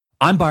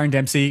I'm Byron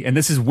Dempsey, and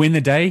this is Win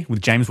the Day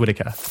with James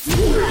Whitaker.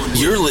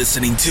 You're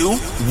listening to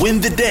Win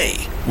the Day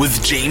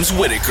with James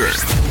Whitaker.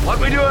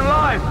 What we do in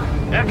life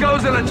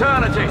echoes in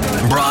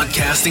eternity.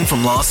 Broadcasting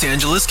from Los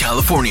Angeles,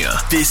 California.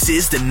 This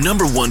is the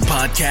 #1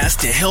 podcast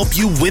to help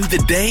you win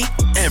the day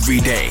every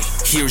day.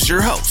 Here's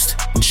your host,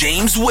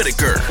 James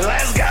Whitaker.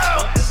 Let's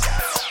go!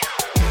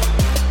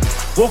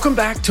 Welcome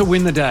back to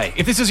Win the Day.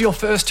 If this is your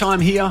first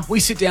time here, we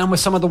sit down with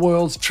some of the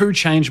world's true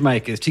change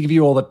makers to give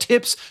you all the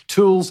tips,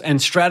 tools,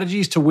 and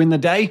strategies to win the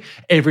day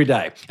every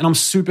day. And I'm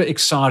super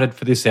excited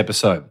for this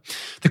episode.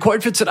 The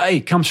quote for today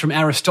comes from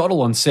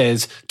Aristotle and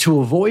says,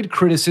 "To avoid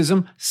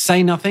criticism,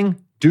 say nothing,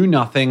 do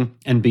nothing,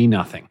 and be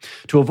nothing."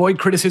 To avoid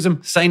criticism,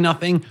 say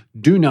nothing,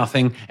 do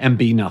nothing, and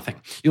be nothing.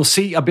 You'll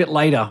see a bit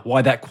later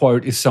why that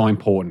quote is so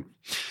important.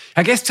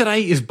 Our guest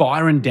today is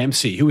Byron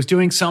Dempsey, who is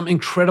doing some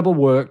incredible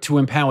work to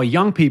empower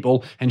young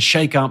people and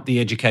shake up the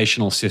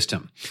educational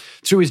system.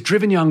 Through his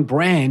Driven Young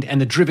brand and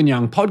the Driven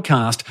Young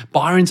podcast,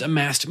 Byron's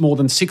amassed more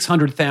than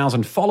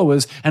 600,000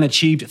 followers and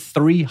achieved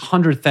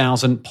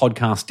 300,000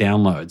 podcast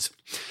downloads.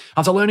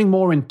 After learning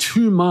more in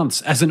 2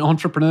 months as an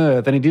entrepreneur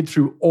than he did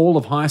through all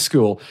of high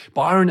school,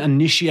 Byron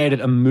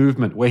initiated a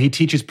movement where he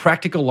teaches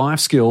practical life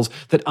skills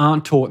that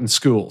aren't taught in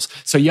schools,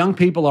 so young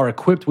people are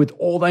equipped with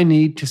all they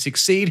need to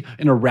succeed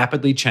in a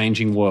rapidly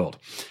changing world.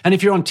 And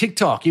if you're on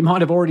TikTok, you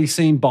might have already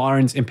seen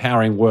Byron's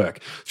empowering work.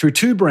 Through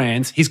 2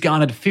 brands, he's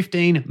garnered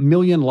 15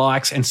 million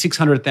likes and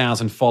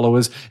 600,000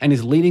 followers and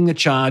is leading the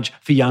charge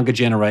for younger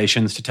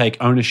generations to take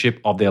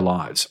ownership of their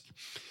lives.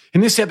 In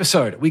this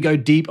episode, we go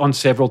deep on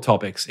several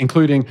topics,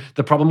 including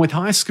the problem with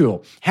high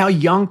school, how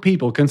young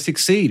people can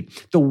succeed,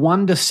 the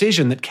one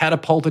decision that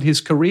catapulted his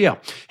career,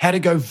 how to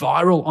go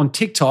viral on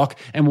TikTok,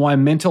 and why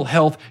mental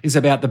health is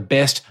about the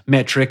best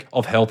metric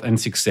of health and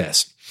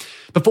success.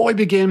 Before we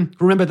begin,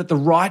 remember that the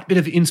right bit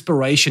of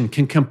inspiration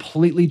can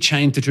completely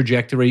change the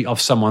trajectory of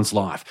someone's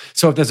life.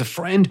 So if there's a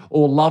friend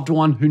or loved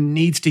one who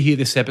needs to hear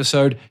this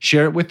episode,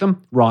 share it with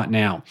them right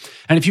now.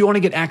 And if you want to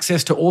get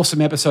access to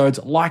awesome episodes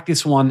like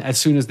this one as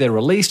soon as they're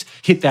released,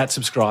 hit that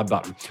subscribe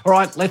button. All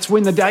right, let's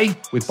win the day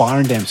with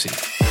Byron Dempsey.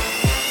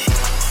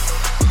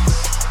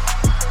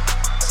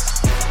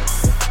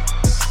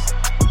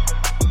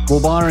 Well,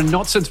 Byron,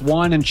 not since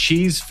Wine and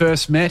Cheese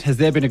first met has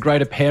there been a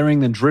greater pairing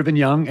than Driven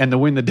Young and the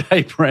Win the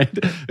Day brand.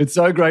 It's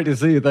so great to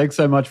see you. Thanks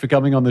so much for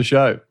coming on the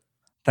show.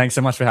 Thanks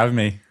so much for having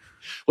me.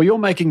 Well, you're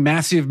making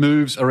massive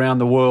moves around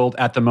the world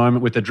at the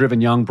moment with the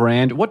Driven Young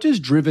brand. What does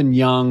Driven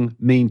Young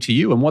mean to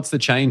you, and what's the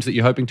change that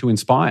you're hoping to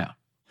inspire?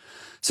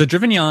 So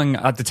Driven Young,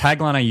 the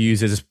tagline I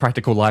use is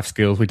practical life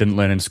skills we didn't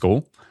learn in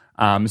school.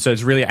 So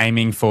it's really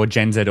aiming for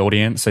Gen Z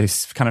audience, so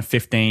it's kind of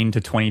 15 to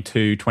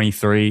 22,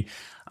 23.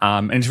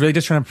 And it's really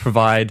just trying to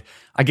provide,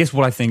 I guess,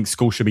 what I think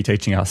school should be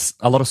teaching us.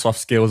 A lot of soft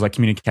skills like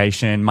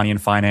communication, money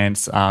and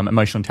finance,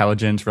 emotional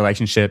intelligence,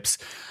 relationships,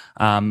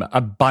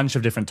 a bunch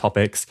of different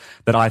topics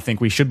that I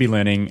think we should be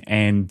learning.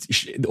 And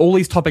all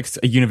these topics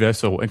are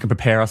universal and can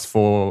prepare us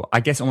for, I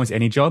guess, almost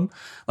any job.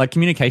 Like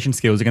communication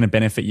skills are going to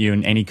benefit you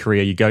in any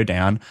career you go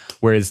down,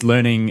 whereas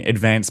learning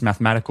advanced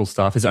mathematical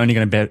stuff is only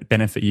going to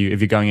benefit you if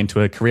you're going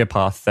into a career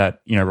path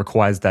that,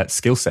 requires that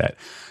skill set.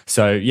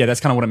 So yeah, that's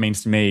kind of what it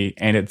means to me.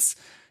 And it's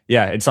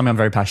something I'm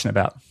very passionate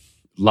about.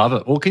 Love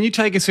it. Well, can you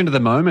take us into the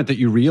moment that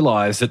you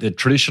realised that the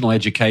traditional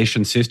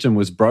education system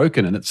was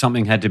broken and that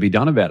something had to be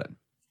done about it?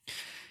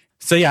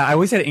 So yeah, I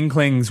always had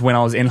inklings when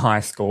I was in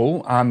high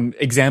school.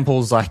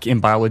 Examples like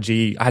in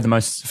biology, I had the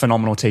most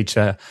phenomenal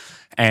teacher,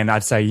 and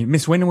I'd say,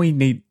 "Miss, when do we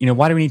need,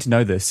 why do we need to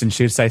know this?" And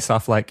she'd say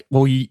stuff like,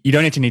 "Well, you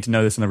don't actually need to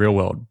know this in the real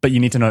world, but you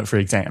need to know it for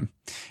exam."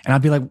 And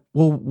I'd be like,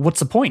 "Well, what's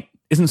the point?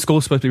 Isn't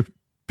school supposed to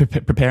be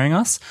preparing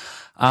us?"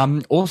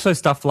 Also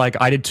stuff like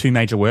I did 2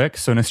 major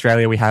works. So in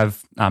Australia, we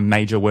have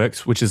major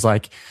works, which is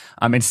like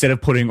instead of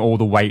putting all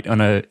the weight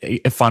on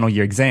a final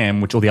year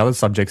exam, which all the other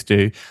subjects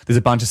do, there's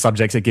a bunch of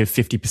subjects that give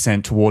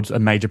 50% towards a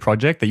major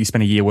project that you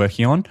spend a year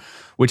working on,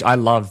 which I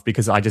love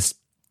because I just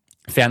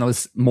found it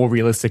was more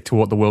realistic to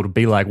what the world would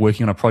be like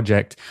working on a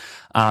project.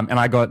 And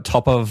I got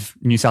top of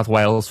New South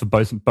Wales for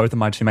both of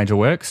my 2 major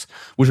works,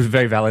 which was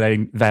very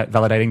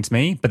validating to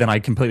me. But then I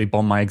completely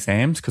bombed my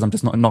exams because I'm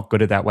just not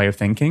good at that way of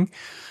thinking.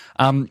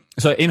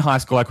 So in high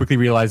school, I quickly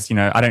realized,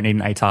 I don't need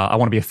an ATAR. I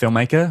want to be a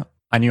filmmaker.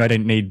 I knew I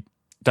don't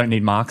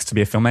need marks to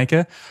be a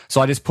filmmaker.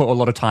 So I just put a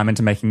lot of time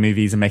into making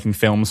movies and making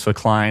films for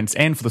clients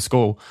and for the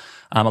school.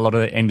 A lot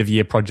of the end of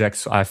year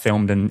projects I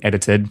filmed and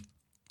edited.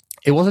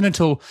 It wasn't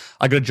until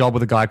I got a job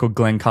with a guy called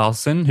Glenn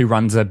Carlson, who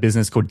runs a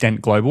business called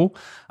Dent Global.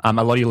 A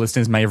lot of your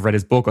listeners may have read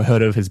his book or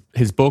heard of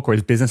his book or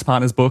his business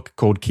partner's book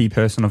called Key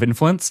Person of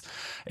Influence.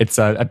 It's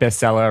a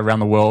bestseller around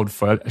the world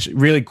for a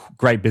really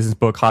great business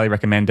book. Highly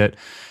recommend it.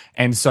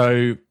 And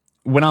so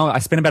when I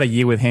spent about a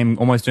year with him,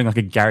 almost doing like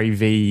a Gary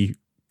Vee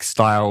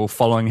style,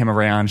 following him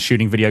around,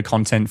 shooting video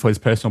content for his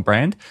personal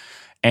brand.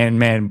 And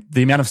man,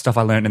 the amount of stuff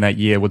I learned in that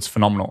year was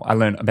phenomenal. I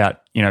learned about,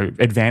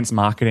 advanced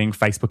marketing,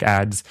 Facebook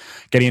ads,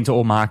 getting into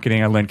all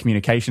marketing. I learned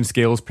communication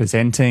skills,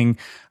 presenting,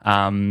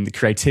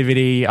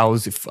 creativity. I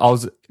was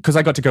because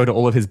I got to go to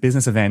all of his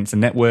business events and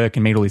network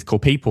and meet all these cool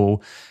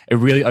people. It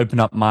really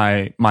opened up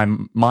my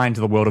mind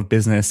to the world of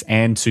business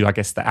and to, I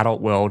guess, the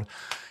adult world.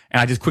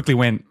 And I just quickly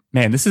went,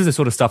 man, this is the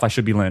sort of stuff I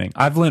should be learning.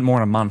 I've learned more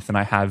in a month than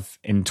I have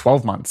in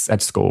 12 months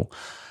at school.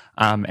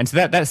 And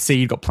so that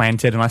seed got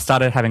planted, and I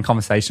started having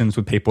conversations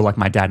with people like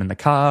my dad in the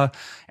car,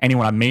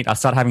 anyone I meet. I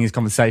started having these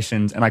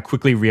conversations, and I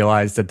quickly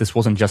realized that this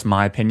wasn't just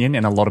my opinion,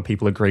 and a lot of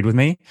people agreed with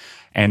me.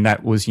 And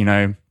that was,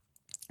 kind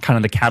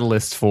of the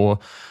catalyst for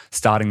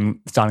starting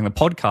the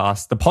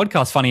podcast. The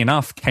podcast, funny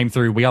enough, came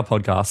through We Are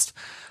Podcast.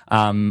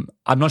 I'm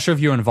not sure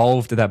if you were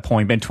involved at that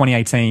point, but in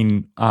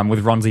 2018,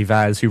 with Ronzi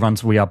Vaz, who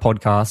runs We Are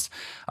Podcast,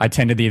 I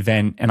attended the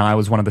event and I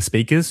was one of the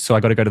speakers. So I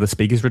got to go to the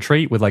speakers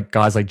retreat with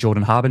guys like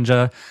Jordan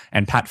Harbinger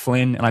and Pat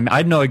Flynn. And I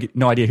had no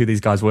idea who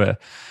these guys were.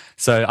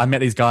 So I met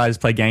these guys,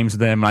 played games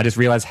with them, and I just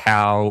realized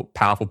how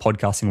powerful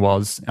podcasting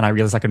was. And I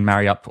realized I could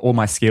marry up all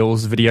my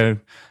skills, video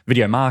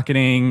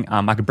marketing.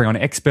 I could bring on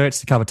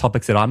experts to cover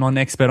topics that I'm not an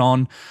expert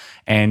on.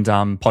 And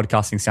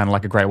podcasting sounded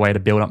like a great way to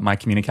build up my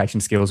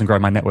communication skills and grow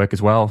my network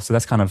as well. So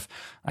that's kind of,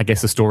 I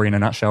guess, the story in a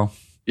nutshell.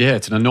 Yeah,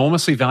 it's an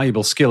enormously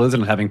valuable skill, isn't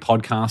it? Having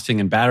podcasting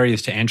and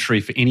barriers to entry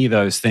for any of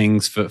those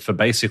things for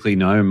basically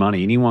no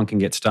money. Anyone can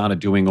get started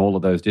doing all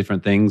of those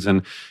different things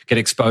and get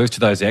exposed to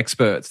those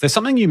experts. There's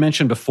something you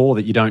mentioned before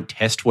that you don't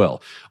test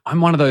well. I'm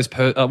one of those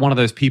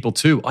people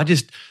too. I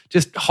just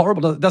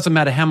horrible. It doesn't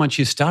matter how much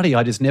you study.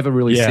 I just never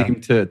really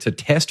seem to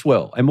test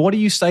well. And what do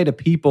you say to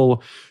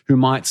people who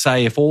might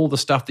say, if all the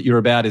stuff that you're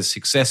about is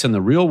success in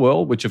the real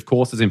world, which of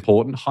course is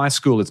important, high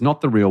school is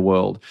not the real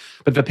world,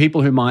 but for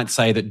people who might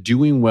say that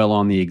doing well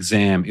on the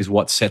exam is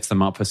what sets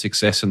them up for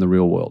success in the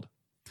real world?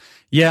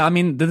 Yeah, I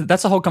mean,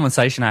 that's a whole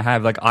conversation I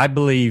have. I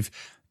believe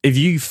if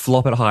you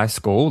flop at high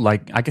school, I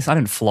guess I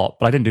didn't flop,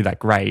 but I didn't do that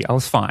great. I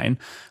was fine.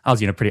 I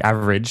was, pretty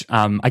average.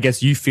 I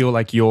guess you feel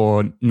like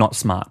you're not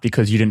smart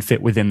because you didn't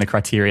fit within the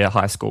criteria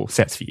high school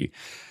sets for you.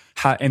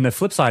 And the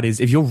flip side is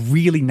if you're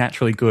really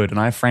naturally good, and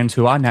I have friends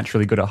who are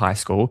naturally good at high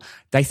school,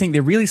 they think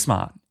they're really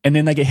smart. And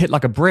then they get hit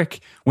like a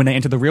brick when they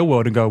enter the real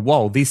world and go,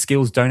 whoa, these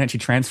skills don't actually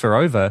transfer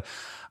over.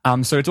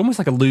 So it's almost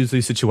like a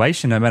lose-lose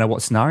situation no matter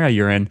what scenario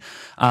you're in.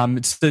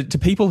 It's to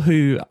people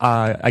who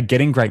are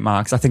getting great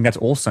marks, I think that's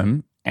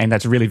awesome. And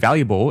that's really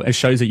valuable. It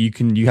shows that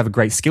you have a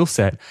great skill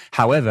set.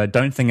 However,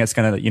 don't think that's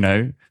going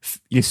to,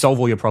 you solve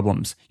all your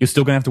problems. You're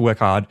still going to have to work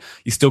hard.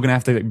 You're still going to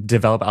have to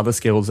develop other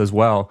skills as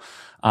well.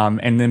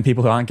 And then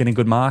people who aren't getting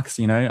good marks,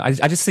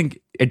 I just think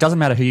it doesn't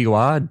matter who you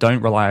are.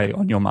 Don't rely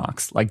on your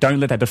marks.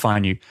 Don't let that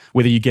define you.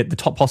 Whether you get the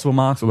top possible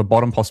marks or the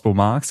bottom possible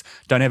marks,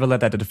 don't ever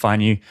let that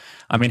define you.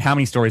 I mean, how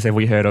many stories have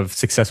we heard of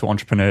successful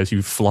entrepreneurs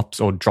who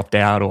flopped or dropped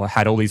out or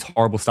had all these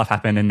horrible stuff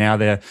happen and now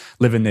they're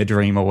living their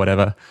dream or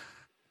whatever?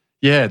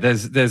 Yeah,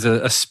 there's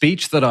a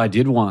speech that I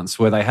did once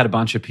where they had a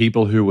bunch of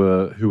people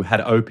who had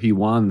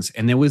OP1s,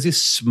 and there was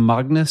this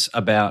smugness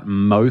about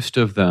most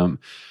of them.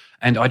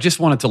 And I just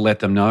wanted to let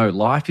them know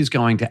life is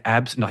going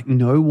to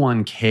no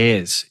one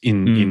cares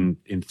in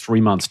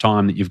 3 months'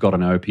 time that you've got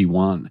an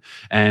OP1.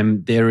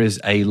 And there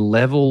is a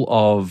level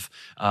of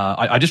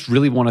I just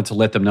really wanted to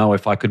let them know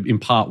if I could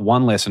impart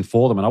one lesson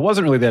for them. And I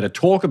wasn't really there to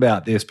talk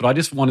about this, but I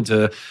just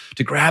wanted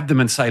to grab them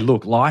and say,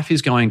 look, life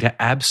is going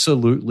to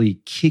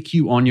absolutely kick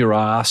you on your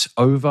ass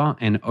over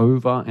and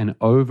over and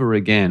over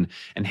again.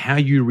 And how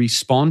you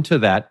respond to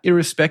that,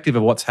 irrespective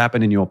of what's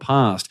happened in your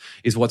past,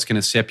 is what's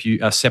going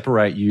to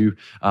separate you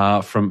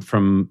from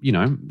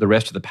the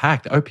rest of the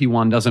pack. The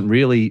OP1 doesn't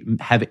really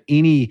have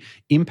any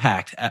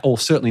impact, or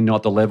certainly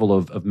not the level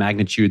of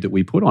magnitude that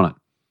we put on it.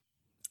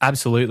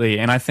 Absolutely.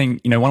 And I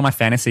think, one of my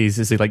fantasies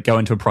is to go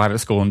into a private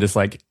school and just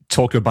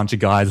talk to a bunch of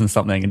guys and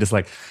something and just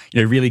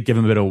really give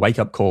them a bit of a wake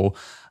up call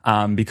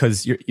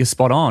because you're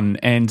spot on.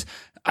 And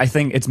I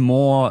think it's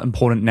more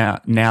important now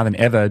than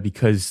ever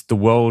because the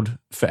world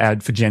for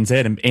Gen Z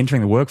and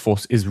entering the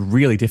workforce is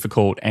really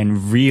difficult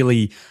and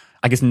really,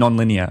 I guess,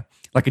 non-linear.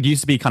 It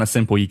used to be kind of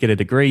simple. You get a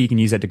degree, you can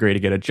use that degree to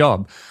get a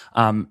job.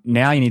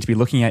 Now you need to be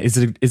looking at, is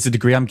the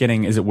degree I'm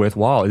getting, is it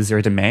worthwhile? Is there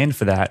a demand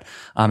for that?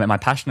 Am I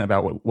passionate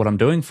about what I'm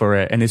doing for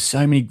it? And there's so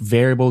many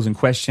variables and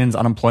questions.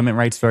 Unemployment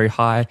rate's very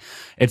high.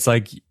 It's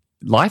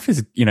life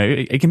is,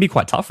 it can be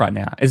quite tough right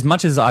now. As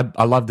much as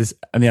I love this,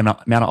 the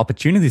amount of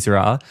opportunities there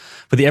are,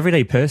 for the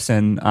everyday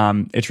person,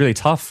 it's really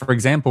tough. For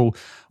example,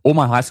 all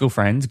my high school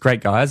friends,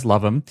 great guys,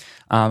 love them.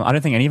 I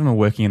don't think any of them are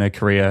working in a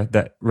career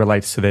that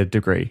relates to their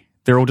degree.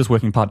 They're all just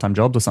working part-time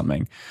jobs or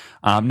something.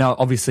 Now,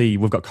 obviously,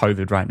 we've got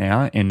COVID right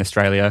now in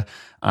Australia,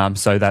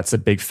 so that's a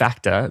big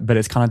factor. But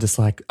it's kind of just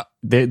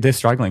they're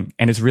struggling,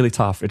 and it's really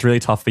tough. It's really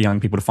tough for young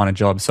people to find a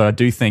job. So I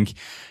do think,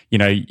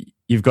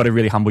 you've got to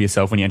really humble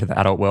yourself when you enter the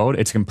adult world.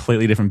 It's a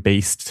completely different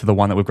beast to the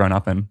one that we've grown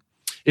up in.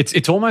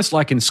 It's almost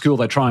like in school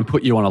they try and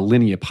put you on a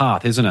linear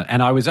path, isn't it?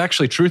 And I was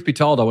actually, truth be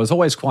told, I was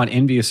always quite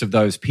envious of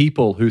those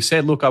people who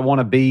said, look, I want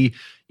to be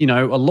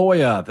a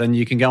lawyer, then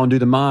you can go and do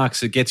the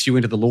marks. It gets you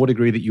into the law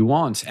degree that you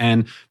want.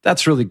 And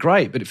that's really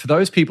great. But for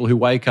those people who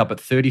wake up at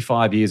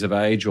 35 years of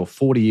age or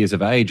 40 years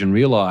of age and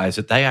realize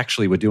that they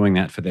actually were doing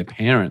that for their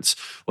parents,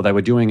 or they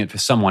were doing it for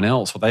someone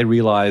else, or they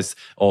realized,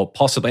 or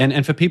possibly,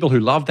 and for people who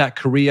love that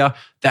career,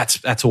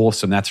 that's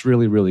awesome. That's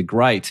really, really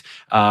great.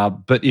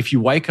 But if you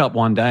wake up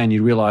one day and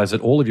you realize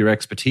that all of your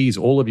expertise,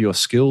 all of your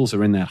skills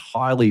are in that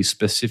highly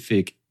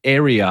specific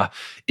area,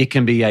 it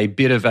can be a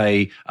bit of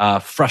a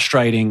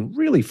frustrating,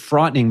 really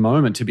frightening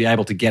moment to be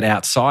able to get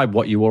outside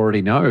what you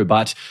already know.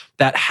 But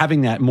that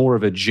having that more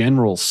of a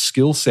general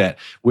skill set,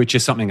 which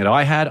is something that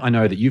I had, I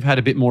know that you've had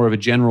a bit more of a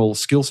general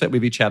skill set.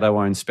 We've each had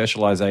our own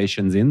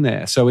specializations in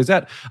there. So is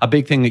that a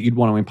big thing that you'd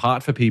want to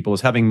impart for people,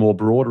 is having more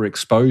broader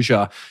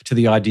exposure to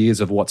the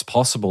ideas of what's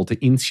possible to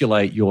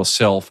insulate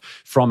yourself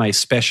from a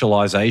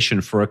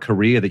specialization for a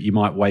career that you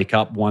might wake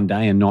up one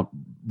day and not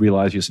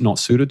realize you're not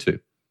suited to?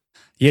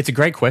 Yeah, it's a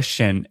great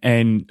question.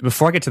 And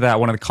before I get to that, I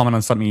wanted to comment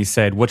on something you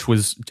said, which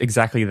was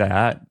exactly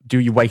that. Do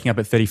you waking up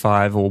at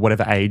 35 or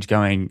whatever age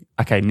going,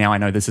 okay, now I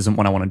know this isn't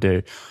what I want to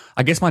do?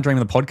 I guess my dream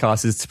of the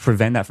podcast is to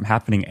prevent that from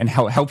happening and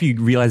help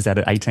you realize that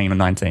at 18 or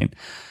 19.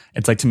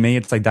 It's like, to me,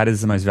 it's like that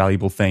is the most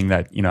valuable thing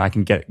that, I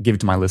can give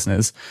to my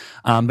listeners.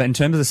 But in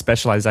terms of the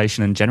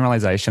specialization and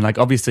generalization, like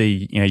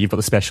obviously, you've got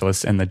the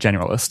specialist and the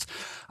generalist.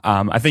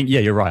 I think, yeah,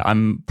 you're right.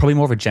 I'm probably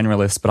more of a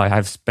generalist, but I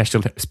have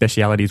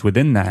specialities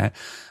within that.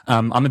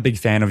 I'm a big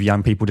fan of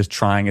young people just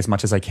trying as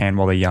much as they can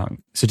while they're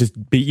young. So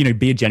just be a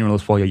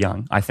generalist while you're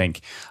young, I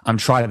think.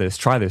 Try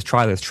this.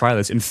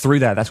 And through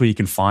that, that's where you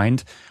can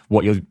find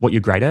what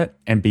you're great at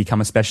and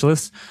become a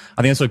specialist.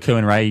 I think that's what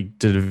Kerwin Ray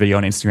did a video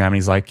on Instagram, and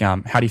he's like,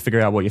 how do you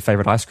figure out what your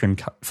favorite ice cream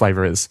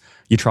flavor is?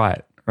 You try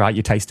it, right?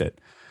 You taste it.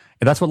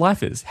 And that's what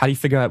life is. How do you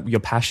figure out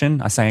your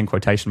passion? I say in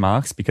quotation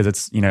marks because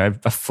it's,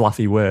 a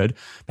fluffy word.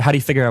 But how do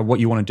you figure out what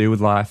you want to do with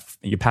life,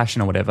 your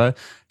passion or whatever?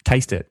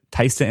 Taste it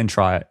and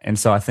try it. And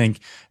so I think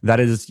that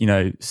is,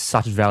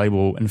 such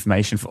valuable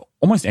information for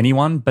almost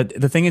anyone. But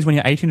the thing is, when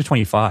you're 18 to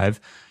 25,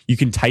 you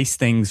can taste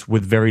things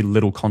with very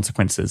little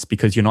consequences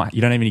because you don't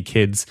have any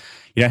kids.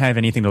 You don't have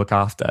anything to look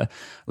after.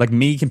 Like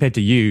me compared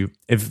to you,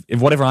 if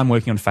whatever I'm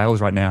working on fails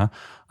right now,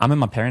 I'm in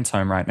my parents'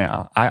 home right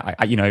now. I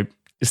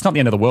it's not the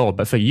end of the world,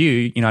 but for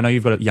you, I know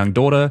you've got a young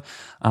daughter,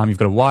 you've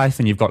got a wife,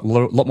 and you've got a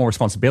lot more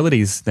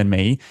responsibilities than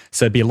me.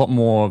 So it'd be a lot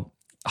more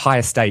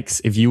higher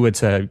stakes if you were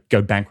to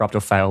go bankrupt or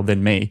fail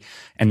than me.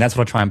 And that's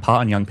what I try and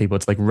impart on young people.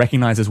 It's like,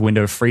 recognize this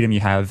window of freedom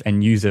you have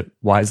and use it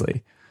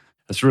wisely.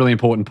 That's a really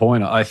important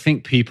point. I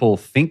think people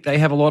think they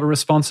have a lot of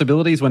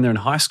responsibilities when they're in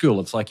high school.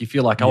 It's like you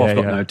feel like, I've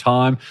got no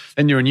time.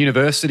 Then you're in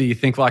university, you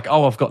think like,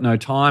 I've got no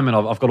time and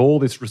I've got all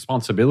this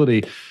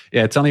responsibility.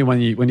 Yeah, it's only when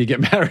you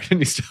get married and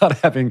you start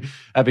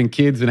having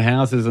kids and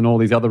houses and all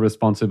these other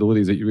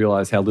responsibilities that you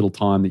realize how little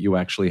time that you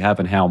actually have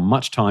and how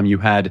much time you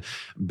had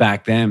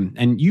back then.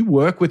 And you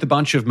work with a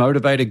bunch of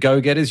motivated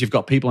go-getters. You've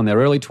got people in their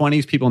early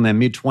 20s, people in their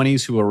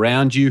mid-20s who are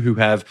around you who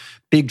have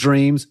big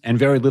dreams and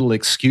very little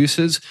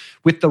excuses.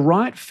 With the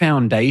right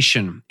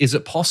foundation, is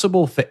it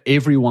possible for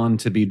everyone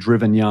to be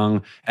driven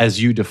young as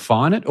you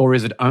define it, or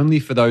is it only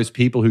for those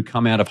people who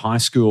come out of high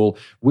school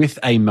with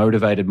a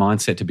motivated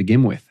mindset to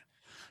begin with?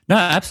 No,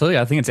 absolutely.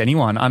 I think it's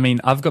anyone. I mean,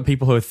 I've got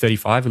people who are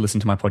 35 who listen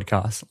to my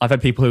podcast. I've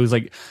had people who was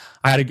like,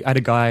 I had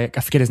a guy,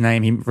 I forget his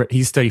name.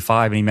 He's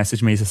 35 and he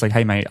messaged me. He's just like,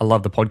 hey mate, I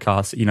love the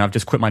podcast. I've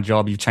just quit my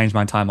job. You've changed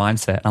my entire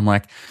mindset. I'm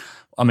like,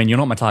 I mean, you're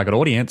not my target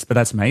audience, but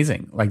that's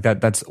amazing. Like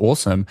that's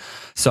awesome.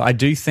 So I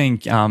do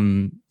think,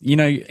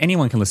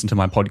 anyone can listen to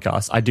my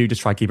podcast. I do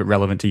just try to keep it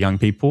relevant to young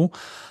people.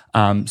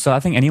 So I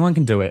think anyone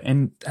can do it.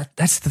 And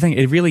that's the thing.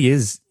 It really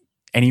is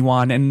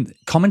anyone. And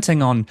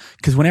commenting on,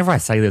 because whenever I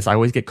say this, I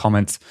always get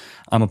comments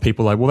of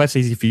people like, well, that's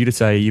easy for you to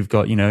say. You've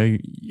got,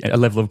 a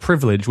level of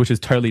privilege, which is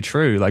totally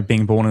true. Like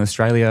being born in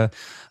Australia,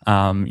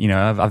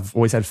 I've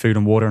always had food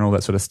and water and all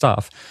that sort of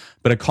stuff.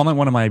 But a comment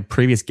one of my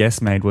previous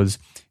guests made was,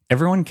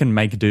 everyone can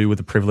make do with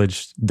the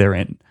privilege they're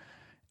in.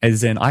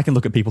 As in, I can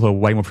look at people who are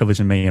way more privileged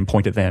than me and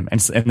point at them. And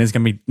there's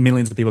going to be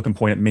millions of people who can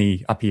point at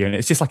me up here. And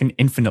it's just like an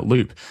infinite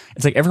loop.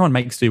 It's like everyone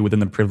makes do within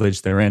the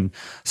privilege they're in.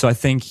 So I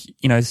think,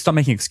 stop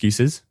making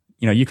excuses.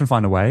 You can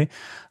find a way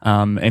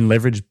and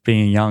leverage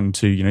being young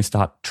to,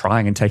 start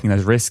trying and taking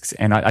those risks.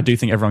 And I do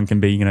think everyone can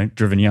be,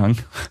 driven young.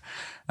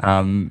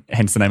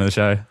 Hence the name of the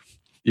show.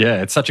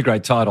 Yeah, it's such a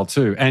great title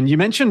too. And you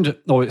mentioned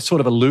or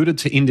sort of alluded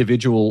to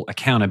individual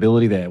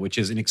accountability there, which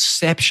is an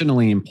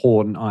exceptionally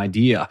important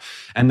idea.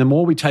 And the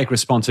more we take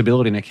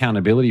responsibility and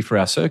accountability for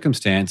our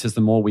circumstances, the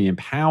more we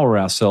empower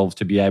ourselves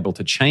to be able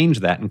to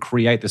change that and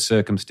create the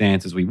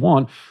circumstances we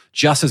want,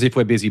 just as if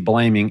we're busy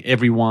blaming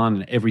everyone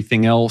and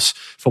everything else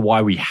for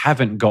why we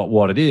haven't got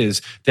what it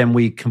is, then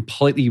we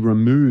completely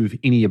remove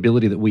any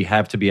ability that we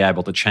have to be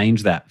able to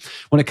change that.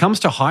 When it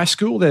comes to high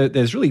school,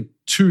 there's really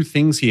two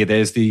things here.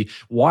 There's the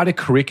wider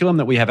curriculum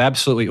that we have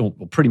absolutely or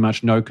pretty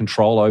much no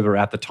control over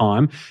at the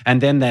time.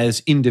 And then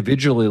there's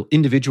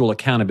individual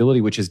accountability,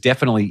 which is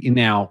definitely in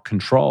our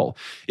control.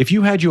 If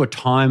you had your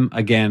time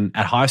again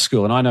at high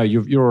school, and I know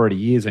you're already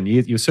years and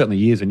years, you're certainly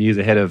years and years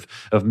ahead of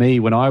me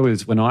when I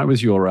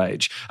was your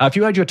age. If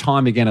you had your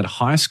time again at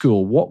high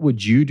school, what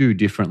would you do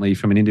differently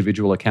from an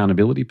individual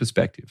accountability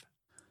perspective?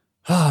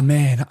 Oh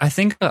man, I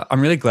think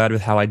I'm really glad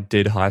with how I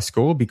did high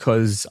school,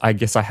 because I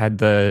guess I had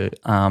the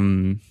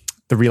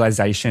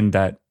realization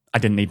that I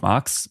didn't need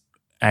marks.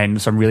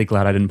 And so I'm really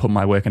glad I didn't put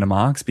my work into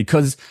marks,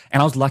 and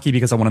I was lucky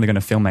because I wanted to go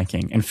into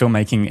filmmaking, and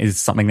filmmaking is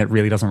something that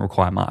really doesn't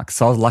require marks.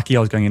 So I was lucky I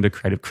was going into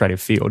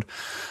creative field.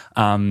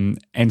 And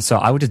so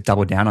I would just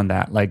double down on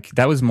that. Like,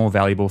 that was more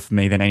valuable for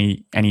me than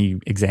any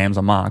exams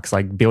or marks,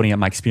 like building up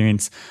my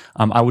experience.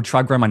 I would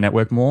try to grow my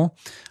network more.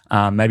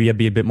 Maybe I'd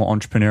be a bit more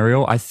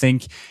entrepreneurial. I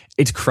think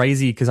it's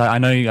crazy because I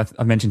know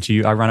I've mentioned to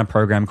you, I run a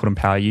program called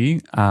Empower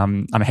You.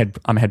 I'm a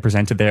head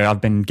presenter there.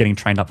 I've been getting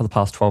trained up for the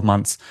past 12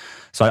 months.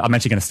 So I'm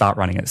actually going to start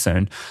running it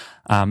soon.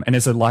 And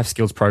it's a life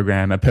skills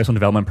program, a personal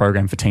development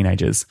program for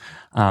teenagers.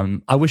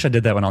 I wish I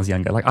did that when I was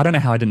younger. Like, I don't know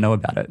how I didn't know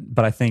about it,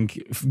 but I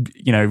think,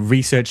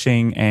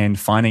 researching and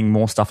finding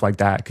more stuff like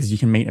that, because you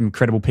can meet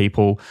incredible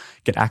people,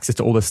 get access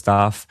to all this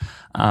stuff.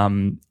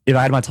 If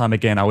I had my time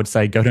again, I would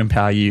say go to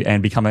Empower You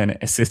and become an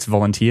assist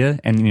volunteer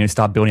and,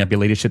 start building up your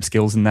leadership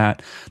skills in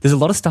that. There's a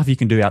lot of stuff you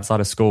can do outside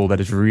of school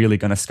that is really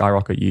going to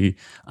skyrocket you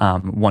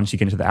once you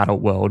get into the adult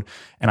world.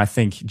 And I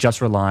think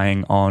just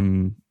relying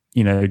on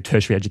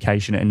tertiary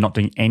education and not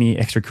doing any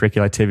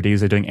extracurricular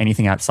activities or doing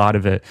anything outside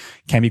of it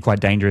can be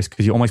quite dangerous,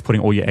 because you're almost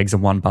putting all your eggs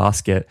in one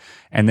basket.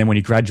 And then when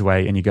you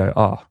graduate and you go,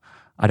 oh,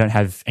 I don't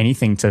have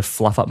anything to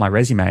fluff up my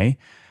resume,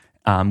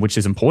 which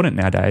is important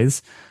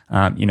nowadays,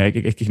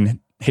 it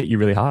can hit you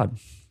really hard.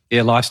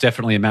 Yeah, life's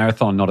definitely a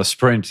marathon, not a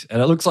sprint.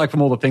 And it looks like from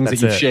all the things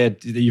that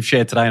you've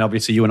shared today, and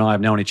obviously you and I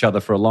have known each other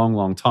for a long,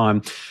 long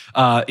time,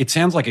 it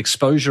sounds like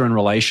exposure and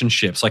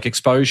relationships, like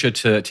exposure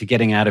to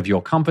getting out of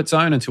your comfort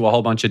zone and to a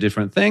whole bunch of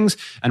different things,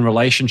 and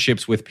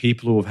relationships with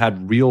people who have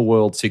had real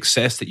world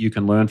success that you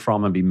can learn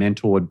from and be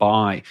mentored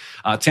by.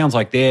 It sounds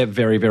like they're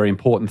very, very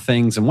important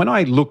things. And when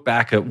I look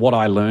back at what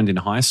I learned in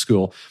high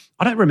school,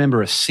 I don't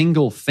remember a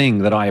single thing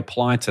that I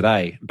apply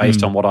today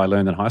based on what I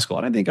learned in high school.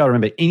 I don't think I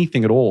remember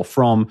anything at all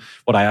from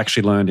what I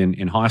actually learned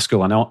in high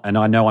school. I know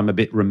I'm a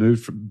bit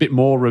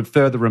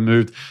further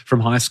removed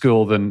from high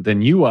school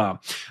than you are.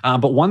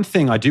 But one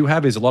thing I do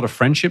have is a lot of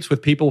friendships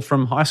with people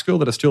from high school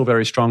that are still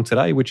very strong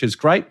today, which is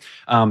great.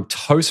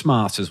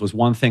 Toastmasters was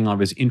one thing I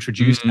was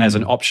introduced as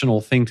an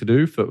optional thing to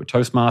do. For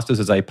Toastmasters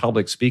is a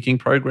public speaking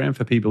program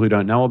for people who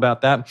don't know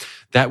about that.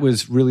 That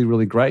was really,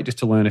 really great, just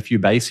to learn a few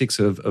basics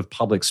of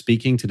public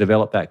speaking, to develop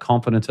that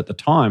confidence at the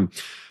time.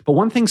 But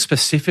one thing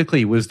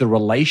specifically was the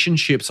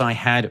relationships I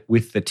had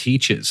with the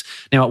teachers.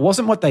 Now, it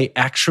wasn't what they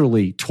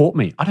actually taught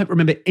me. I don't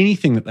remember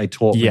anything that they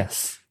taught me.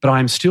 Yes. But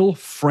I'm still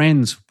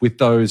friends with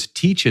those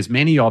teachers,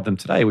 many of them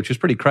today, which is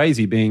pretty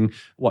crazy, being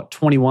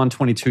 21,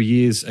 22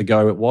 years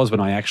ago it was when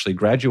I actually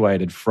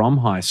graduated from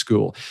high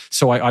school.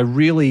 So I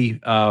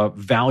really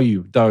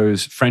value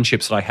those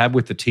friendships that I had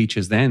with the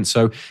teachers then.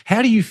 So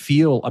how do you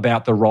feel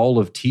about the role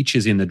of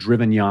teachers in the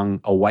Driven Young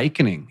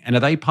awakening? And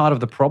are they part of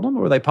the problem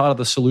or are they part of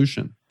the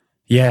solution?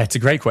 Yeah, it's a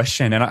great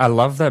question. And I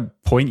love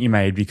that point you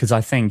made, because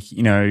I think,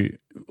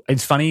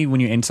 it's funny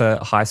when you enter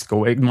high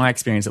school, in my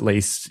experience at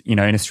least, in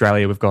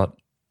Australia, we've got,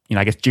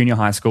 I guess junior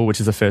high school,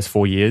 which is the first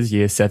 4 years,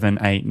 year 7,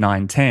 8,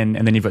 9, 10.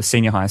 And then you've got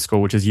senior high school,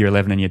 which is year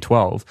 11 and year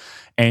 12.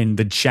 And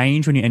the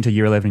change when you enter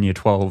year 11 and year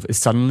 12 is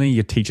suddenly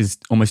your teachers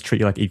almost treat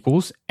you like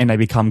equals and they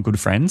become good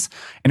friends.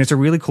 And it's a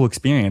really cool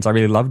experience. I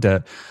really loved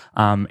it.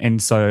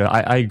 And so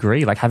I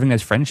agree, like having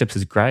those friendships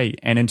is great.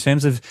 And in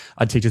terms of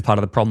are teachers part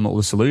of the problem or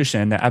the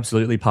solution, they're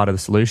absolutely part of the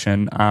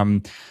solution.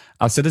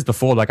 I've said this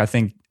before, like I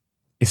think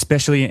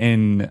especially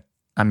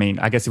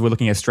I guess if we're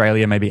looking at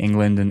Australia, maybe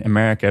England and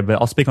America,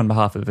 but I'll speak on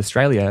behalf of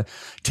Australia,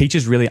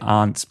 teachers really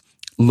aren't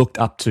looked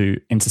up to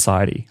in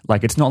society.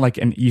 Like it's not like,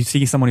 and you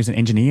see someone who's an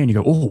engineer and you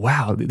go, oh,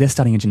 wow, they're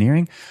studying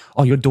engineering.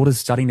 Oh, your daughter's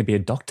studying to be a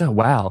doctor.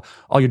 Wow.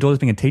 Oh, your daughter's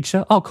being a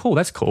teacher. Oh, cool.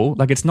 That's cool.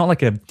 Like it's not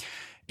like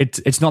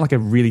a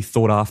really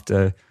thought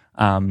after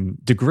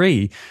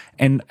degree.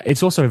 And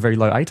it's also a very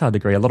low ATAR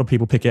degree. A lot of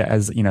people pick it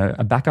as,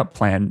 a backup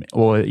plan,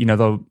 or,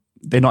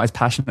 they're not as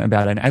passionate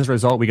about it. And as a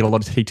result, we get a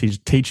lot of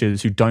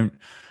teachers who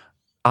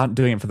aren't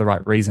doing it for the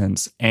right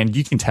reasons. And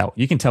you can tell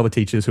the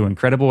teachers who are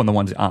incredible and the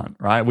ones who aren't,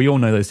 right? We all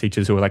know those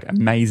teachers who are like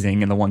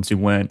amazing and the ones who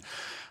weren't.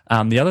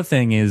 The other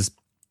thing is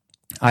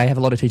I have a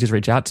lot of teachers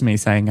reach out to me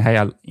saying, hey,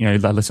 I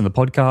listen to the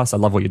podcast. I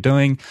love what you're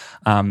doing.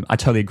 I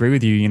totally agree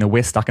with you.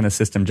 We're stuck in a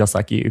system just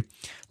like you.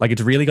 Like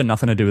it's really got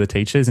nothing to do with the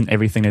teachers and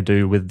everything to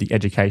do with the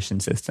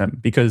education system.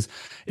 Because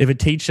if a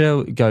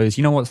teacher goes,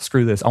 you know what,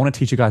 screw this. I want to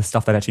teach you guys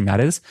stuff that actually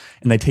matters.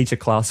 And they teach a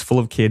class full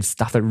of kids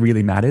stuff that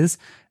really matters.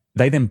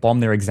 They then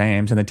bomb their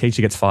exams and the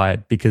teacher gets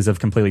fired because they've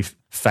completely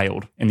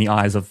failed in the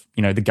eyes of,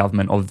 the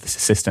government, of the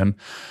system.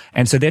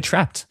 And so they're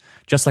trapped.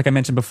 Just like I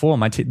mentioned before,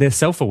 they're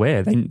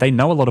self-aware. They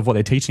know a lot of what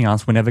they're teaching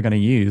us we're never going to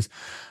use.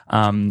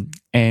 I'm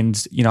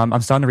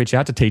starting to reach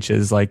out to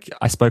teachers. Like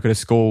I spoke at a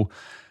school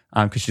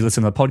because she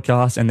listened to the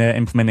podcast and they're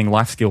implementing a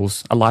life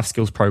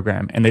skills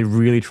program. And they're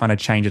really trying to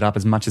change it up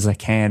as much as they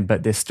can,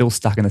 but they're still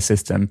stuck in the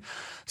system.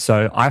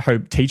 So I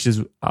hope teachers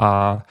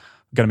are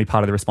going to be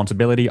part of the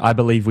responsibility. I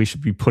believe we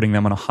should be putting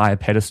them on a higher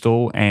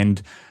pedestal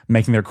and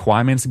making the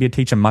requirements to be a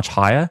teacher much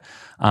higher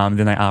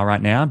than they are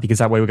right now, because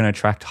that way we're going to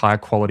attract higher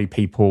quality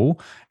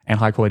people and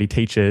high quality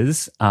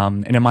teachers.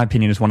 And in my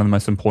opinion, is one of the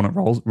most important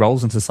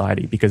roles in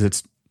society, because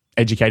it's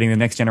educating the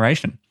next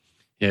generation.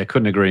 Yeah,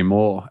 couldn't agree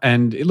more.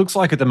 And it looks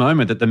like at the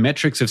moment that the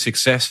metrics of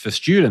success for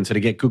students are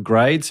to get good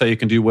grades so you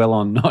can do well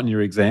on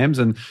your exams,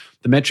 and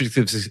the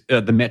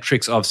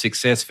metrics of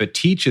success for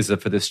teachers are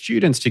for the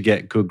students to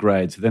get good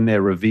grades. Then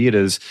they're revered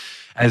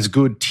as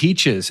good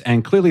teachers.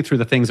 And clearly through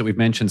the things that we've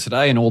mentioned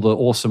today and all the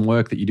awesome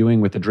work that you're doing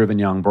with the Driven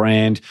Young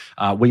brand,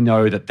 we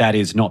know that that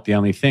is not the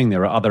only thing.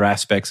 There are other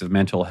aspects of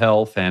mental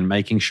health and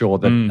making sure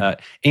that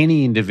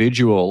any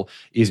individual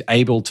is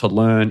able to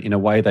learn in a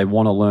way they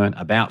want to learn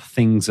about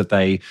things that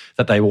they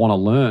want to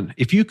learn.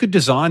 If you could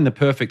design the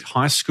perfect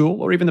high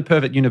school or even the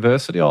perfect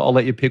university, I'll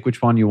let you pick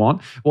which one you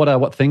want.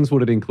 What things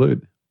would it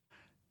include?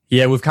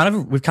 Yeah, we've kind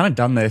of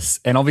done this,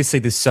 and obviously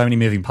there's so many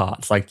moving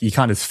parts. Like, you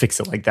can't just fix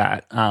it like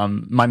that.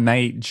 My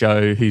mate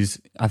Joe, who's,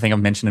 I think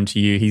I've mentioned him to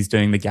you, he's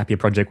doing the Gap Year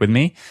project with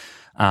me,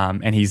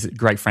 and he's a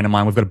great friend of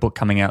mine. We've got a book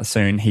coming out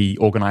soon. He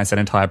organised that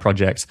entire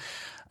project,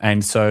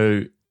 and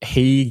so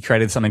he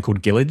created something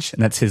called Gillage,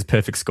 and that's his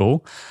perfect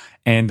school.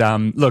 And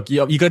look,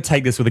 you got to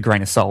take this with a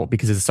grain of salt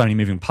because there's so many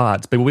moving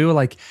parts. But we were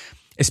like,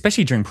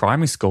 especially during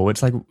primary school,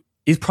 it's like,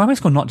 is primary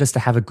school not just to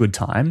have a good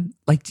time?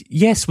 Like,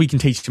 yes, we can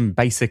teach them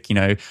basic,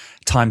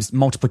 times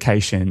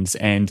multiplications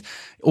and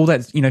all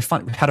that,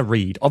 fun, how to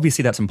read.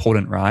 Obviously, that's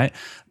important, right?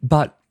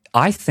 But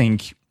I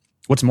think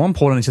what's more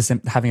important is just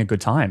them having a good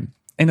time.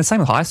 And the same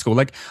with high school.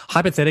 Like,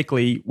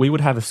 hypothetically, we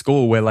would have a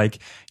school where, like,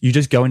 you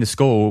just go into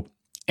school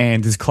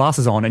and there's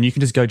classes on and you can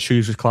just go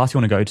choose which class you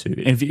want to go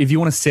to. And if you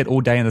want to sit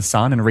all day in the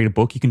sun and read a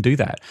book, you can do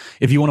that.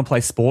 If you want to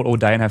play sport all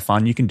day and have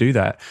fun, you can do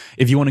that.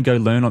 If you want to go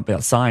learn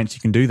about science, you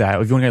can do that.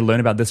 If you want to go learn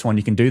about this one,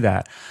 you can do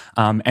that.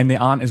 And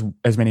there aren't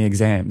as many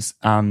exams.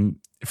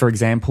 For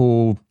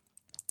example,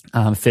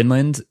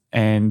 Finland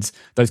and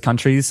those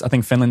countries, I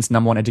think Finland's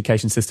number one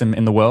education system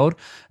in the world,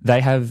 they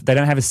don't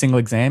have a single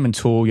exam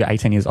until you're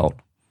 18 years old.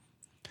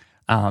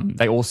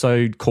 They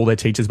also call their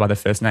teachers by their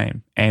first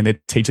name, and their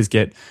teachers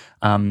get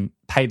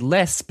paid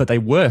less, but they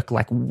work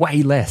like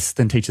way less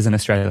than teachers in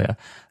Australia.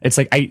 It's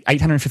like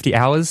 850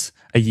 hours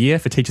a year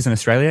for teachers in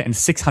Australia and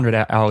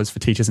 600 hours for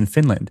teachers in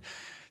Finland.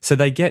 So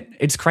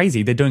it's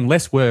crazy. They're doing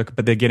less work,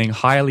 but they're getting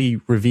highly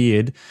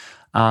revered,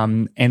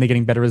 and they're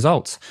getting better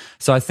results.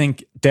 So I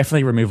think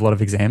definitely remove a lot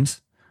of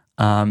exams.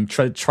 Try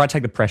to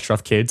take the pressure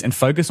off kids and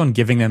focus on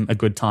giving them a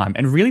good time,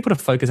 and really put a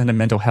focus into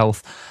mental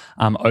health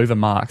over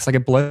marks. Like,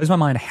 it blows my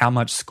mind how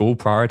much school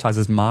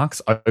prioritizes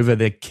marks over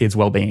their kids'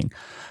 well-being.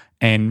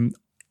 And,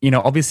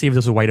 obviously if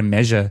there's a way to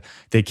measure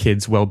their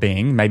kids'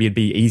 well-being, maybe it'd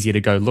be easier to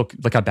go, look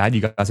how bad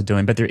you guys are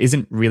doing, but there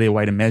isn't really a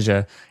way to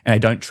measure, and they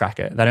don't track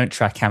it. They don't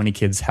track how many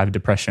kids have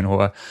depression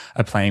or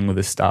are playing with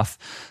this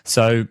stuff.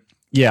 So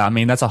yeah, I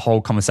mean, that's a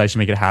whole conversation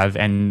we could have.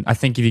 And I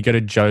think if you go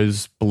to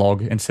Joe's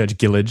blog and search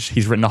Gillage,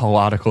 he's written a whole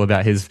article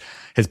about his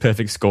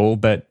perfect school,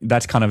 but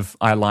that's kind of,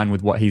 I align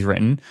with what he's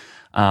written,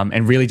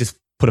 and really just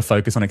put a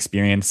focus on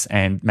experience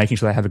and making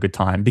sure they have a good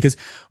time. Because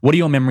what are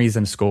your memories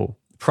in school?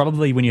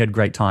 Probably when you had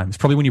great times.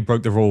 Probably when you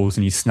broke the rules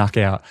and you snuck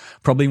out.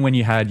 Probably when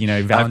you had,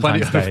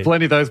 Valentine's Day.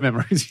 Plenty of those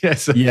memories,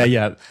 yes.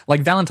 Yeah.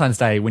 Like Valentine's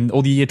Day, when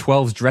all the year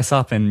 12s dress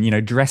up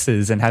and,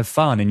 dresses and have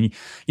fun. And,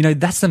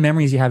 that's the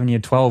memories you have in year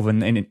 12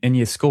 and in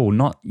your school,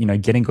 not,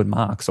 getting good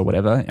marks or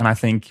whatever. And I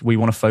think we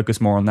want to focus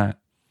more on that.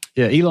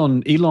 Yeah,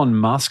 Elon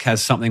Musk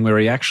has something where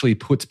he actually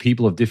puts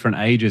people of different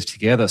ages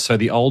together. So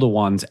the older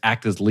ones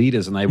act as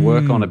leaders and they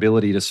work on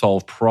ability to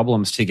solve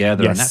problems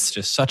together. Yes. And that's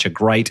just such a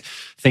great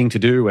thing to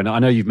do. And I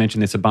know you've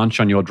mentioned this a bunch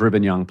on your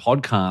Driven Young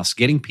podcast.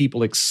 Getting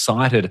people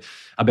excited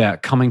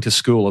about coming to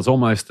school is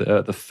almost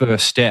the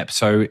first step.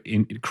 So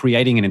in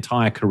creating an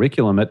entire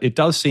curriculum, it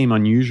does seem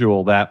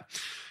unusual that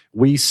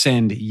we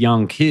send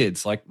young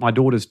kids, like my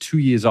daughter's 2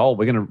 years old.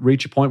 We're going to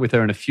reach a point with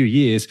her in a few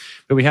years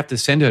where we have to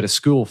send her to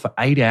school for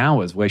 8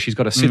 hours, where she's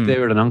got to sit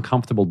there at an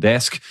uncomfortable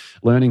desk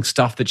learning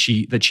stuff that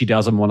she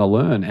doesn't want to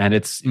learn. And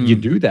you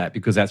do that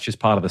because that's just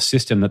part of the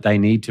system that they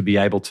need to be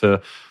able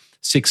to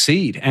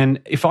succeed.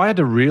 And if I had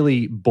to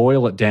really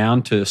boil it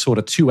down to sort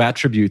of two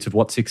attributes of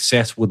what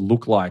success would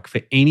look like for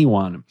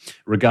anyone,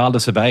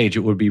 regardless of age,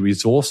 it would be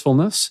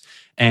resourcefulness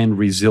and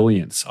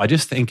resilience. I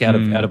just think out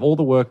of all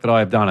the work that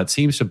I've done, it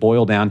seems to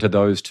boil down to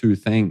those two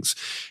things.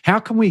 How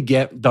can we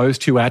get those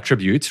two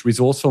attributes,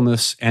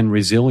 resourcefulness and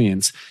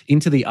resilience,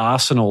 into the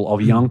arsenal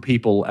of young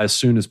people as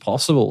soon as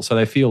possible so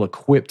they feel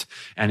equipped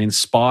and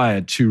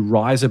inspired to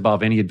rise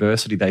above any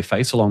adversity they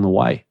face along the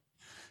way?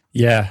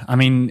 Yeah, I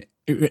mean,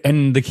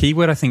 and the key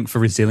word I think for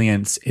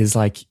resilience is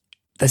like,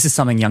 this is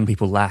something young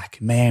people lack.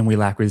 Man, we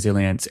lack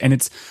resilience. And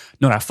it's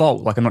not our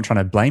fault. Like, I'm not trying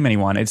to blame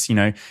anyone. It's,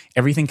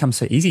 everything comes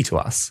so easy to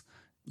us.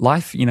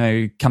 Life,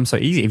 comes so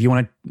easy. If you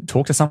want to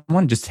talk to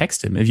someone, just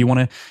text them. If you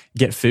want to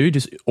get food,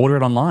 just order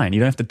it online. You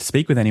don't have to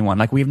speak with anyone.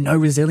 Like, we have no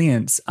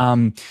resilience.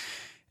 And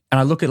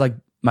I look at like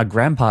my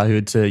grandpa who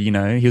had to,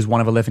 he was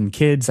one of 11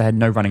 kids. They had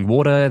no running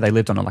water. They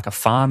lived on like a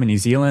farm in New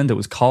Zealand. It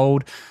was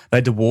cold. They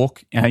had to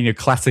walk,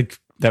 classic.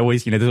 They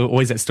always, there's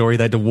always that story.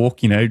 They had to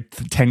walk,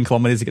 10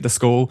 kilometers to get to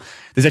school.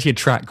 There's actually a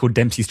track called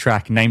Dempsey's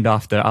Track named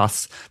after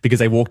us because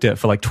they walked it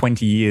for like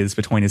 20 years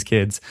between his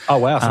kids. Oh,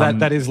 wow. So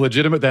that is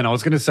legitimate then. I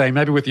was going to say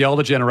maybe with the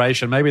older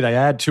generation, maybe they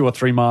add 2 or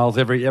 3 miles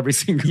every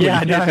single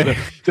year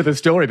to the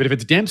story. But if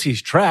it's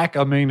Dempsey's Track,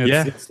 I mean,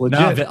 it's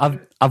legit. No,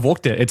 I've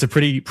walked it. It's a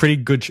pretty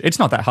good. It's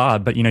not that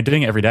hard, but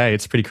doing it every day,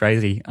 it's pretty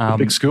crazy.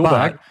 Big school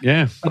bag.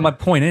 Yeah. But my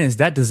point is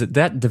that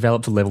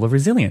developed a level of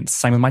resilience.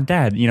 Same with my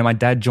dad. My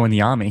dad joined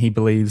the army. He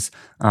believes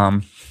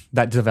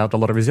that developed a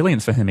lot of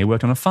resilience for him. He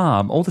worked on a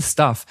farm. All this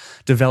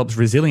stuff develops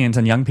resilience,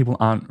 and young people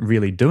aren't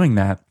really doing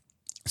that.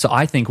 So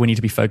I think we need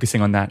to be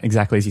focusing on that,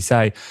 exactly as you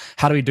say.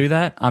 How do we do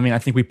that? I mean, I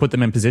think we put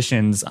them in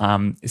positions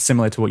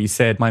similar to what you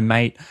said. My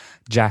mate,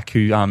 Jack,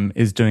 who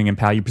is doing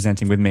Empower You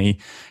presenting with me,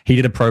 he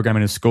did a program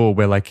in his school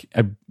where like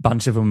a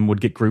bunch of them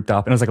would get grouped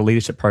up, and it was like a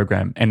leadership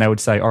program. And they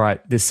would say, all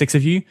right, there's 6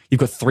 of you. You've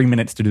got 3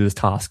 minutes to do this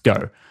task.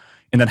 Go.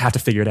 And they'd have to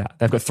figure it out.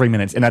 They've got 3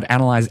 minutes, and they'd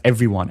analyze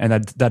everyone, and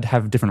they'd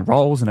have different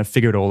roles, and they'd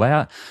figure it all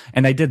out.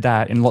 And they did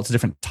that in lots of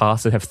different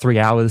tasks. They'd have 3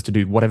 hours to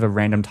do whatever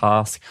random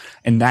task,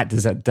 and that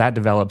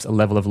develops a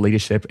level of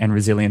leadership and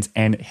resilience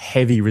and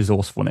heavy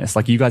resourcefulness.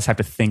 Like, you guys have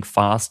to think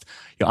fast.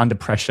 You're under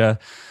pressure.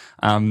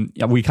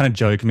 We kind of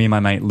joke, me and my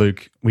mate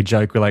Luke, we're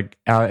like,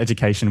 our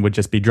education would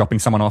just be dropping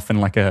someone off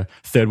in like a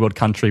third world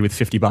country with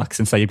 $50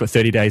 and say, you've got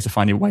 30 days to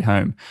find your way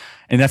home.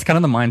 And that's kind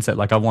of the mindset,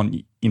 like, I want,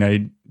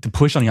 to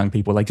push on young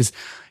people. Like, just,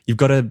 you've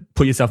got to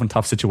put yourself in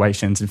tough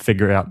situations and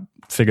figure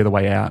the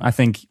way out. I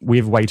think we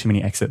have way too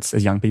many exits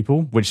as young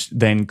people, which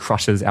then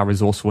crushes our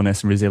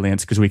resourcefulness and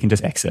resilience because we can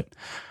just exit.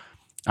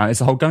 It's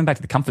the whole going back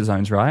to the comfort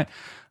zones, right?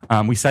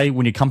 We say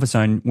when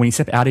you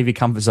step out of your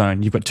comfort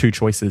zone, you've got 2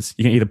 choices.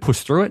 You can either push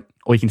through it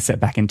or you can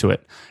step back into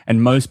it.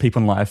 And most people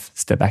in life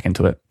step back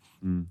into it.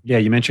 Yeah,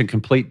 you mentioned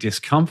complete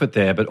discomfort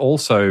there, but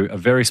also a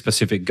very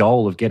specific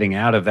goal of getting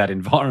out of that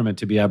environment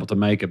to be able to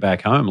make it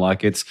back home.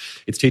 Like, it's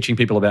teaching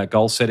people about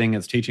goal setting,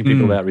 it's teaching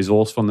people about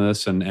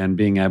resourcefulness and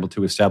being able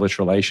to establish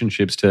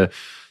relationships to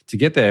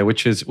get there,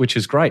 which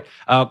is great.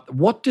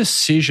 What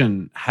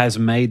decision has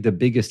made the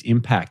biggest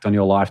impact on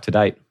your life to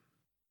date?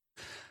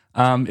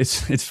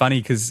 It's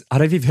funny because I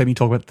don't know if you've heard me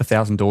talk about the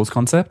 1,000 doors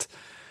concept,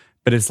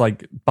 but it's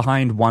like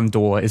behind one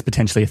door is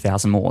potentially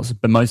 1,000 more.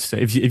 But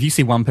if you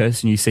see one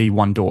person, you see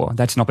one door,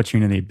 that's an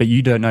opportunity. But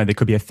you don't know, there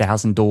could be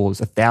 1,000 doors,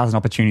 1,000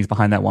 opportunities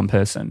behind that one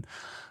person.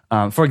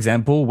 For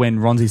example, when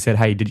Ronzi said,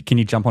 hey, can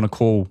you jump on a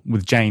call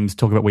with James,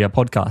 talk about We Are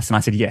Podcast? And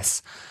I said,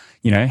 yes.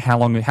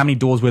 How many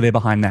doors were there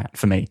behind that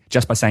for me,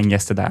 just by saying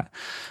yes to that?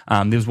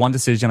 There was one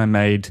decision I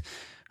made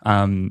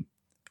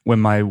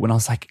when I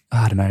was like,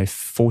 I don't know,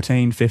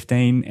 14,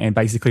 15, and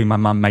basically my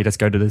mum made us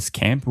go to this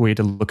camp where we had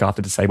to look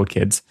after disabled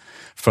kids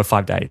for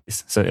 5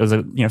 days. So it was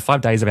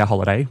 5 days of our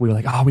holiday. We were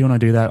like, we want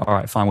to do that. All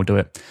right, fine, we'll do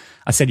it.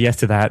 I said yes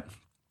to that.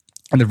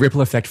 And the ripple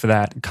effect for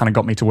that kind of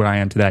got me to where I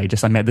am today.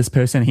 Just I met this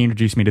person, he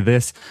introduced me to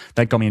this,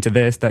 that got me into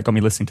this, that got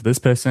me listening to this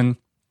person,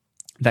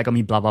 that got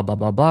me blah, blah, blah,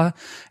 blah, blah.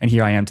 And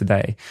here I am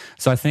today.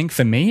 So I think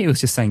for me, it was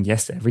just saying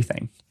yes to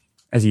everything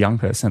as a young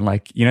person.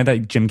 Like,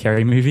 that Jim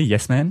Carrey movie,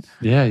 Yes Man?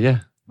 Yeah.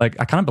 Like,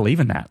 I kind of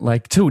believe in that,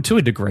 like to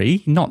a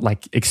degree, not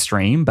like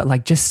extreme, but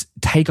like just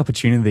take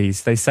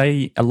opportunities. They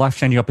say a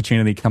life-changing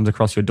opportunity comes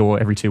across your door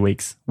every 2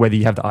 weeks, whether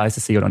you have the eyes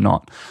to see it or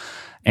not.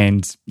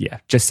 And yeah,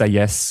 just say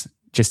yes,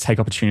 just take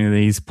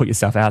opportunities, put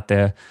yourself out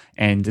there,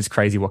 and it's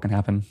crazy what can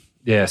happen.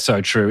 Yeah, so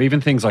true. Even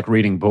things like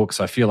reading books,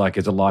 I feel like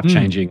is a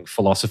life-changing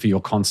philosophy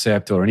or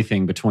concept or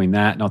anything between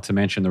that, not to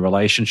mention the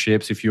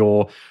relationships. If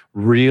you're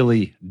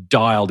really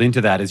dialed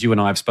into that, as you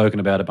and I have spoken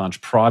about a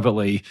bunch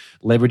privately,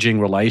 leveraging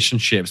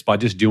relationships by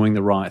just doing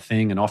the right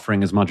thing and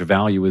offering as much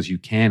value as you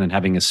can and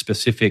having a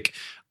specific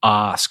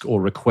ask or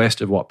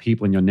request of what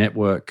people in your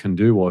network can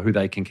do or who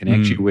they can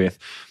connect you with,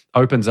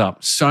 opens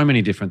up so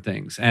many different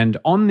things. And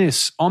on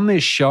this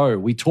show,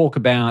 we talk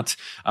about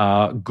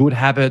good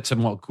habits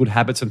and what good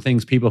habits and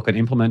things people can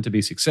implement to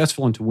be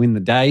successful and to win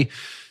the day.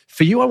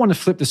 For you, I want to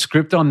flip the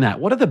script on that.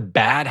 What are the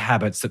bad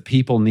habits that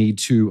people need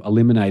to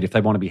eliminate if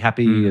they want to be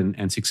happy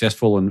and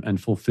successful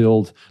and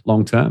fulfilled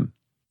long term?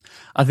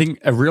 I think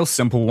a real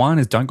simple one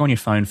is don't go on your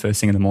phone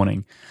first thing in the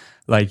morning.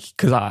 Like,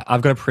 because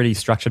I've got a pretty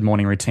structured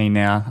morning routine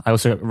now. I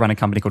also run a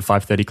company called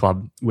 5:30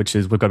 Club, which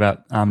is we've got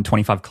about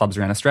 25 clubs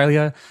around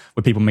Australia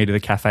where people meet at a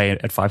cafe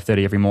at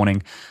 5:30 every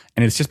morning.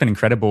 And it's just been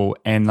incredible.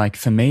 And like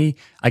for me,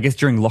 I guess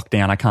during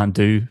lockdown, I can't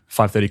do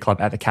 5:30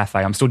 Club at the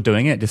cafe. I'm still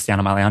doing it just down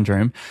in my lounge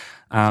room.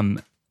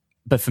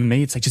 But for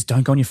me, it's like, just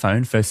don't go on your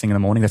phone first thing in the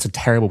morning. That's a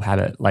terrible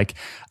habit. Like,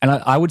 and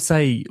I would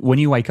say when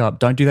you wake up,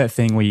 don't do that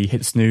thing where you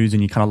hit snooze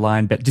and you kind of lie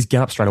in bed. Just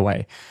get up straight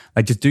away.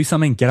 Like, just do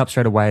something, get up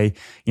straight away,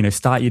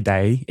 start your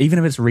day. Even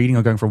if it's reading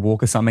or going for a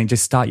walk or something,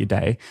 just start your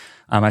day.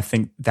 I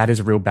think that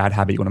is a real bad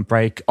habit you want to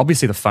break.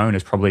 Obviously, the phone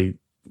is probably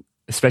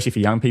especially for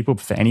young people,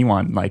 but for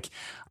anyone. Like,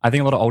 I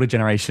think a lot of older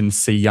generations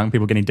see young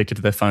people getting addicted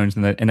to their phones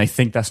and they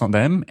think that's not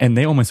them, and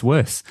they're almost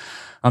worse.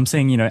 I'm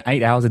seeing,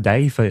 8 hours a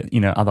day for,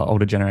 other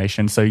older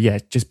generations. So yeah,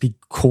 just be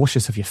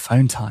cautious of your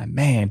phone time,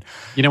 man.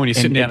 When you're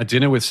sitting down at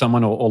dinner with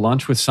someone or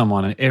lunch with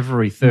someone, and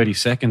every 30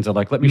 seconds are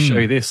like, let me show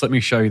you this, let me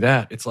show you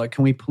that. It's like,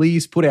 can we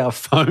please put our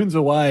phones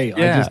away?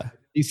 Yeah.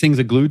 These things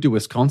are glued to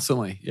us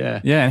constantly.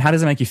 Yeah. Yeah. And how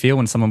does it make you feel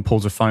when someone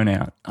pulls a phone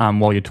out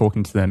while you're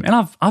talking to them?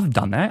 And I've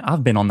done that.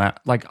 I've been on that.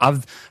 Like,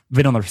 I've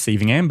been on the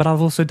receiving end, but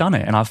I've also done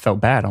it and I've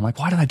felt bad. I'm like,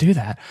 why did I do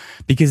that?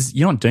 Because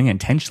you're not doing it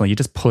intentionally. You're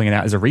just pulling it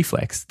out as a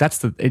reflex.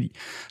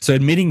 So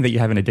admitting that you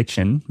have an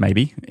addiction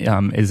maybe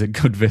is a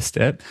good first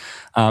step.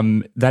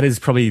 That is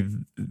probably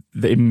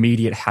the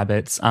immediate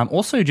habits.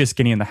 Also just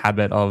getting in the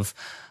habit of,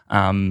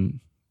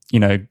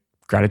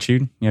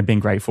 gratitude, being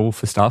grateful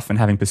for stuff and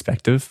having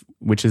perspective,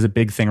 which is a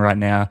big thing right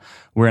now.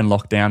 We're in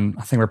lockdown.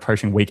 I think we're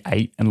approaching week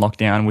 8 in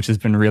lockdown, which has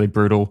been really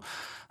brutal.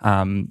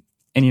 And,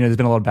 there's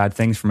been a lot of bad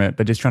things from it,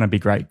 but just trying to be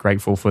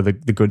grateful for the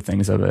good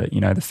things of it.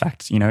 The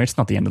fact, it's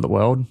not the end of the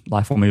world.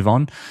 Life will move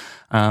on.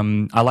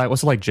 I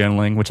also like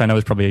journaling, which I know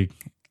is probably,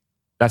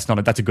 that's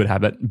a good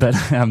habit, but,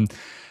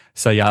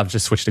 so yeah, I've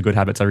just switched to good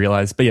habits, I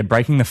realized. But yeah,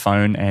 breaking the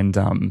phone and,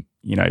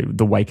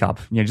 the wake up,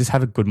 just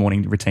have a good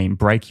morning routine,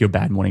 break your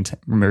bad morning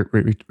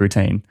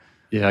routine.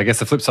 Yeah, I guess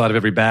the flip side of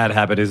every bad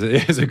habit is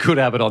a good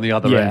habit on the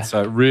other end.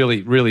 So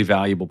really, really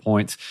valuable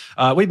points.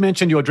 We've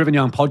mentioned your Driven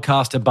Young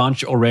podcast a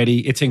bunch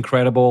already. It's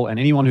incredible. And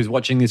anyone who's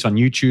watching this on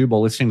YouTube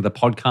or listening to the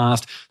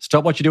podcast,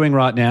 stop what you're doing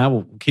right now.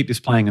 We'll keep this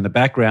playing in the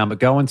background, but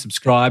go and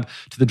subscribe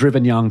to the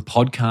Driven Young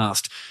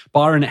podcast.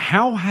 Byron,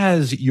 how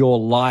has your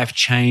life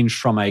changed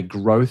from a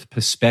growth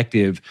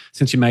perspective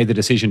since you made the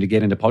decision to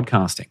get into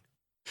podcasting?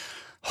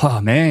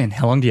 Oh man,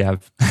 how long do you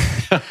have?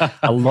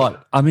 A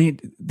lot. I mean,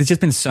 there's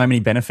just been so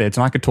many benefits,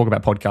 and I could talk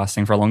about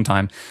podcasting for a long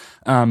time.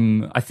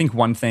 I think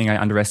one thing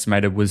I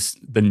underestimated was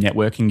the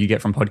networking you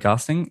get from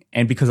podcasting,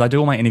 and because I do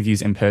all my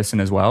interviews in person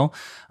as well,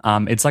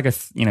 it's like a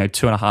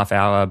 2.5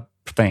 hour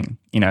thing.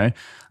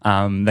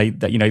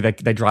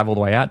 They drive all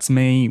the way out to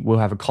me. We'll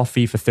have a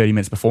coffee for 30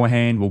 minutes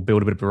beforehand. We'll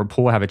build a bit of a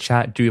rapport, have a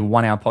chat, do a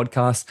 1 hour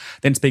podcast,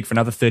 then speak for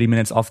another 30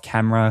 minutes off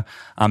camera.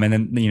 And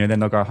then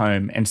they'll go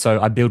home. And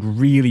so I build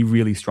really,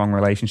 really strong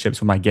relationships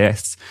with my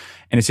guests.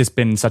 And it's just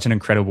been such an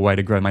incredible way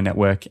to grow my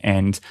network.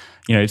 And,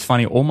 it's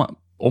funny, all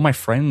my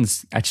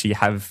friends actually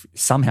have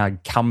somehow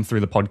come through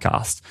the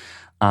podcast.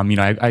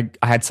 I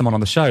had someone on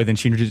the show, then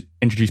she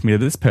introduced me to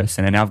this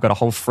person, and now I've got a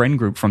whole friend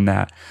group from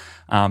that.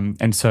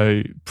 And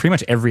so pretty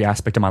much every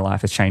aspect of my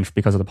life has changed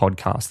because of the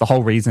podcast. The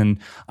whole reason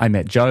I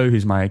met Joe,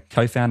 who's my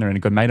co-founder and a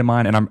good mate of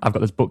mine, and I've got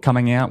this book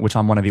coming out, which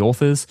I'm one of the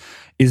authors,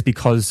 is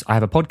because I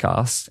have a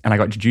podcast and I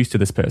got introduced to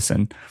this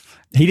person.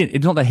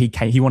 It's not that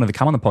he wanted to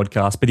come on the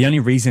podcast, but the only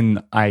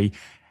reason I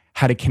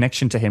had a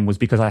connection to him was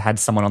because I had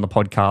someone on the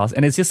podcast.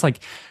 And it's just like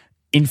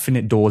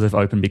infinite doors have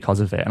opened because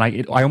of it. And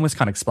I almost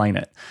can't explain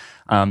it.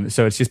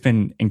 So it's just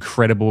been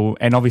incredible.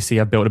 And obviously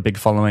I've built a big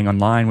following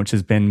online, which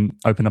has been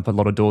opened up a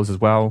lot of doors as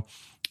well.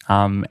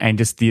 And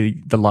just the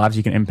lives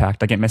you can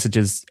impact. I get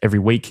messages every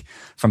week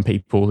from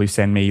people who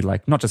send me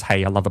like, not just,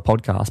 hey, I love the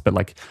podcast, but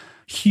like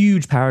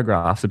huge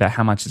paragraphs about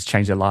how much it's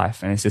changed their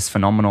life. And it's just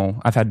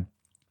phenomenal.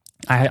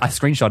 I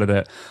screenshotted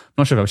it, I'm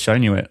not sure if I've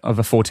shown you it, of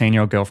a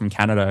 14-year-old girl from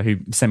Canada who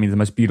sent me the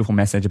most beautiful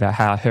message about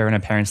how her and her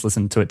parents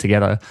listened to it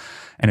together.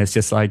 And it's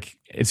just like,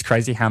 it's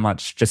crazy how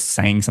much just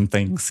saying some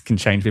things can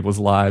change people's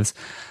lives.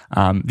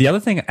 The other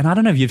thing, and I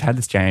don't know if you've had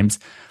this, James,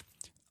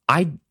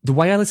 the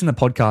way I listen to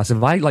podcasts,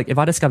 if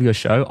I discover your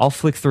show, I'll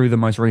flick through the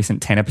most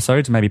recent 10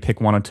 episodes, maybe pick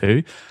 1 or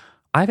 2.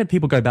 I've had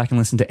people go back and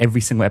listen to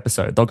every single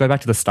episode. They'll go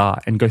back to the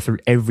start and go through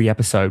every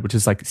episode, which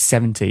is like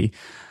 70.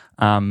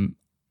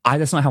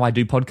 That's not how I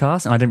do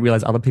podcasts, and I didn't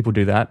realize other people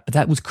do that. But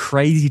that was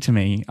crazy to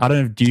me. I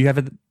don't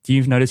know. Do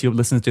you notice your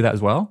listeners do that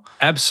as well?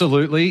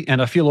 Absolutely.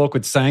 And I feel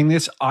awkward saying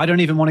this. I don't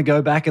even want to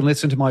go back and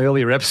listen to my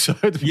earlier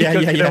episodes.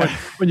 Because,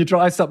 when you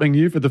try something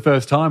new for the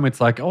first time,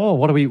 it's like, oh,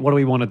 what do we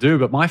want to do?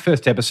 But my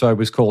first episode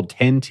was called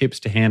 10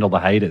 Tips to Handle the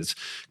Haters,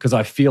 because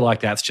I feel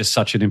like that's just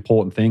such an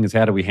important thing, is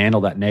how do we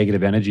handle that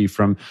negative energy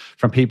from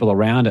people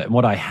around it? And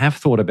what I have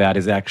thought about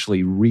is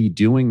actually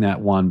redoing that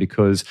one,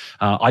 because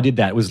I did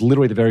that. It was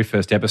literally the very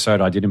first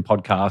episode I did in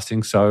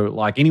podcasting. So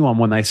like anyone,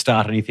 when they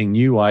start anything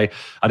new, I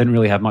didn't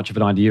really have much of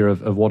an idea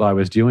of what I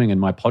was doing,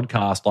 and my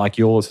podcast, like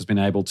yours, has been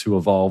able to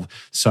evolve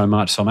so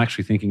much. So I'm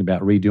actually thinking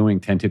about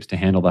redoing 10 Tips to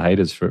Handle the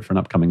Haters for an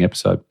upcoming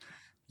episode.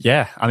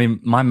 Yeah. I mean,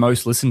 my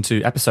most listened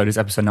to episode is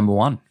episode number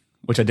 1,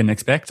 which I didn't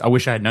expect. I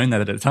wish I had known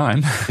that at the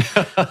time.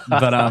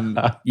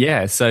 But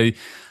yeah, so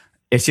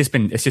it's just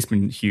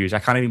been huge. I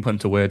can't even put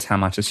into words how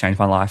much it's changed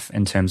my life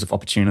in terms of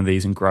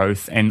opportunities and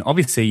growth. And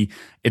obviously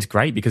it's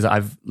great because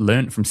I've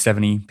learned from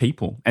 70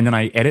 people, and then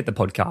I edit the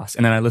podcast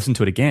and then I listen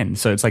to it again.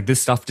 So it's like this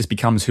stuff just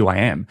becomes who I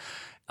am.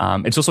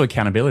 It's also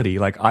accountability.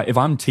 Like if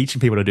I'm teaching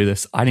people to do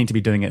this, I need to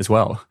be doing it as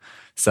well.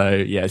 So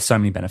yeah, so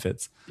many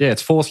benefits. Yeah,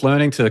 it's forced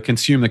learning to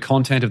consume the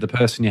content of the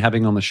person you're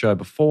having on the show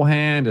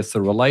beforehand. It's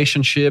the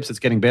relationships. It's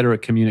getting better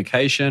at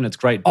communication. It's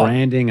great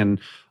branding and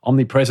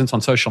omnipresence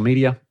on social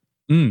media.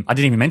 I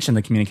didn't even mention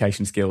the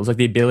communication skills, like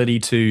the ability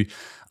to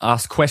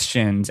ask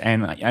questions.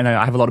 And I know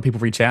I have a lot of people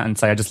reach out and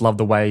say, I just love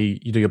the way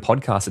you do your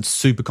podcast. It's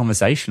super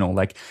conversational.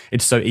 Like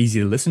it's so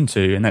easy to listen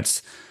to. And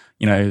that's,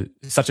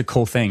 such a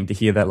cool thing to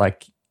hear that,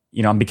 like,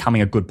 I'm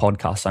becoming a good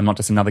podcaster. I'm not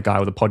just another guy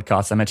with a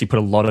podcast. I'm actually put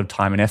a lot of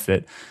time and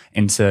effort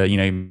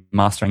into,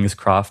 mastering this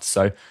craft.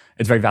 So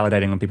it's very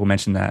validating when people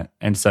mention that.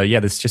 And so,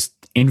 yeah, there's just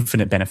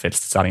infinite benefits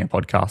to starting a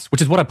podcast,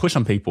 which is what I push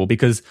on people,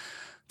 because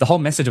the whole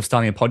message of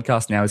starting a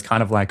podcast now is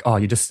kind of like, oh,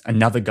 you're just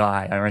another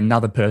guy or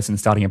another person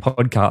starting a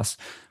podcast,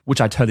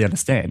 which I totally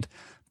understand.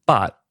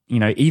 But,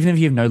 even if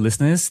you have no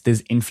listeners,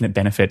 there's infinite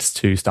benefits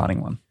to starting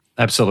one.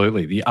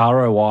 Absolutely. The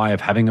ROI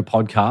of having a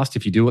podcast,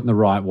 if you do it in the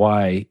right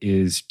way,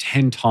 is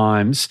 10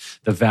 times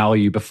the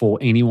value before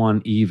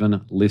anyone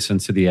even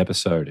listens to the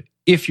episode.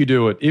 If you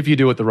do it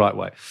the right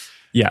way.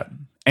 Yeah.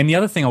 And the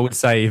other thing I would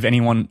say, if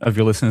any one of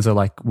your listeners are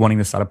like wanting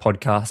to start a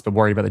podcast but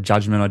worried about the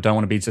judgment or don't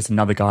want to be just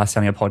another guy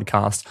starting a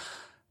podcast,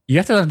 you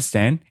have to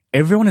understand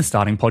everyone is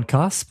starting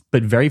podcasts,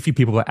 but very few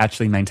people are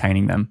actually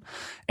maintaining them.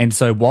 And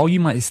so while you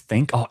might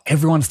think, oh,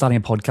 everyone's starting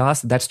a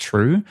podcast, that's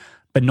true,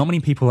 but not many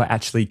people are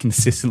actually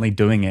consistently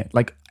doing it.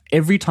 Like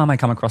every time I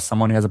come across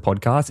someone who has a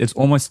podcast, it's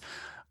almost,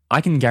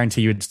 I can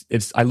guarantee you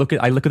it's I look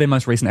at their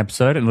most recent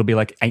episode and it'll be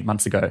like 8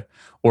 months ago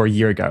or a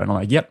year ago. And I'm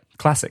like, yep,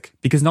 classic,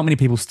 because not many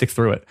people stick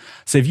through it.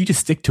 So if you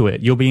just stick to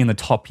it, you'll be in the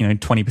top,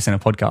 20%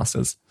 of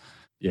podcasters.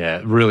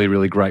 Yeah, really,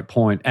 really great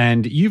point.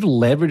 And you've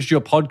leveraged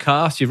your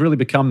podcast. You've really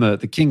become the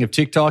king of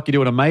TikTok. You're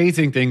doing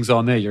amazing things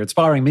on there. You're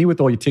inspiring me with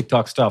all your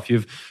TikTok stuff.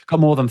 You've got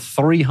more than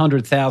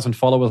 300,000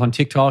 followers on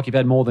TikTok. You've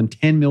had more than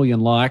 10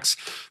 million likes.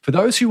 For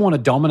those who want to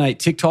dominate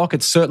TikTok,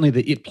 it's certainly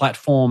the it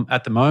platform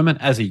at the moment.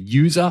 As a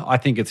user, I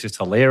think it's just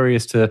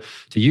hilarious to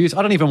use.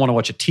 I don't even want to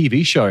watch a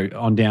TV show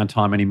on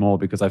downtime anymore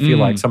because I feel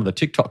like some of the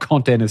TikTok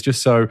content is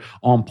just so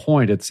on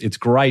point. It's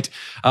great.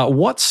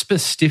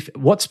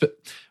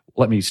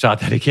 Let me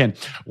start that again.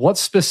 What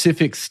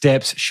specific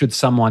steps should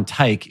someone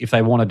take if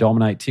they want to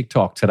dominate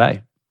TikTok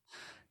today?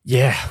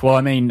 Yeah, well,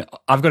 I mean,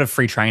 I've got a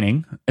free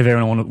training. If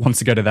everyone wants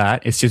to go to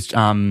that, it's just you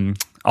can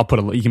put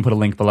a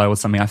link below or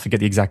something. I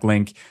forget the exact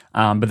link,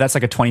 but that's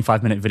like a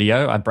 25-minute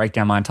video. I break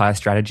down my entire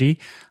strategy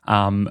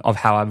of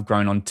how I've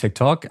grown on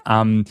TikTok.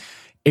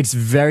 It's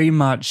very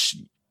much.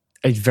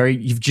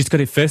 You've just got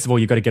to, first of all,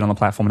 you've got to get on the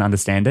platform and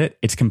understand it.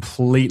 It's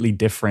completely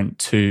different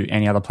to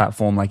any other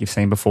platform like you've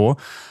seen before.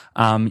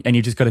 And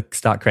you've just got to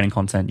start creating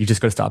content. You just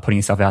got to start putting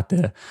yourself out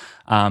there.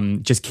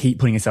 Just keep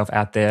putting yourself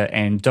out there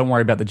and don't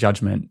worry about the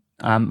judgment.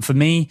 For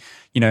me,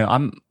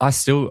 I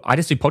just do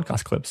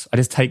podcast clips. I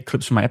just take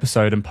clips from my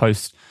episode and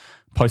post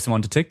them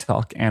onto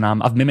TikTok. And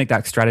I've mimicked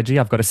that strategy.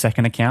 I've got a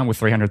second account with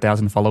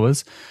 300,000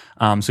 followers.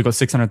 So we've got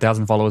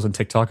 600,000 followers on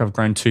TikTok. I've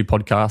grown 2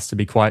 podcasts to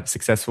be quite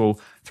successful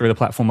through the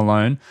platform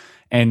alone.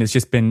 And it's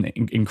just been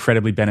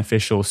incredibly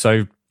beneficial.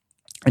 So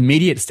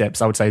immediate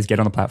steps, I would say, is get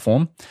on the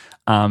platform.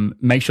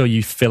 Make sure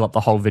you fill up the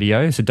whole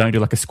video. So don't do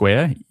like a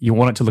square. You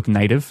want it to look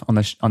native on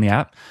the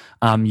app.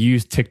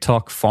 Use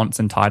TikTok fonts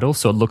and titles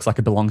so it looks like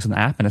it belongs in the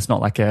app and it's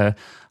not like an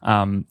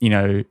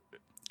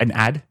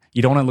ad.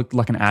 You don't want to look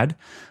like an ad.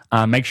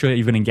 Make sure that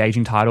you have an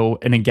engaging title,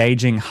 an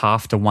engaging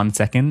half to 1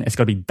 second. It's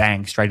got to be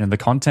bang straight into the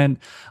content.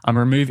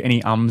 Remove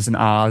any ums and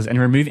ahs and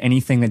remove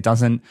anything that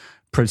doesn't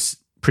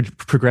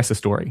progress a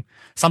story.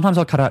 Sometimes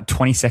I'll cut out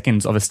 20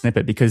 seconds of a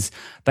snippet because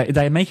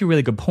they make a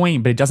really good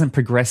point, but it doesn't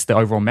progress the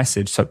overall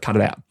message, so cut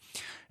it out.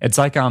 It's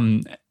like,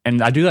 and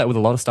I do that with a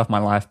lot of stuff in my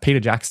life. Peter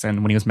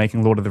Jackson, when he was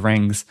making Lord of the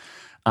Rings,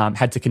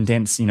 had to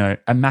condense,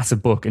 a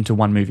massive book into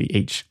one movie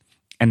each.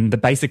 And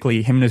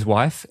basically him and his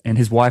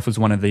wife was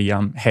one of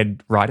the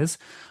head writers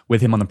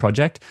with him on the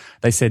project.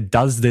 They said,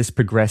 does this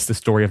progress the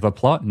story of the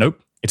plot?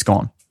 Nope, it's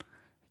gone.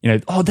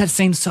 Oh, that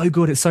scene's so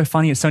good. It's so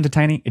funny. It's so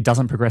entertaining. It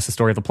doesn't progress the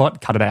story of the plot.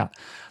 Cut it out.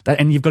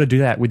 And you've got to do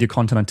that with your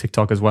content on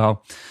TikTok as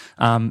well.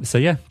 So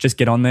yeah, just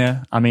get on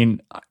there. I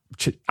mean,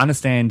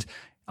 understand,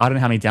 I don't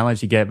know how many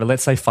downloads you get, but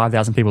let's say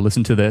 5,000 people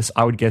listen to this.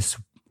 I would guess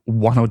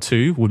 1 or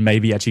 2 would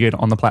maybe actually get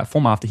on the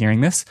platform after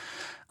hearing this.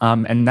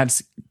 And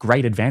that's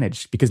great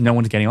advantage because no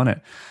one's getting on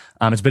it.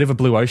 It's a bit of a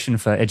blue ocean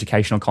for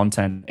educational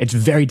content. It's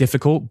very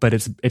difficult, but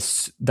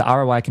it's the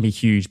ROI can be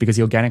huge because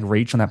the organic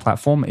reach on that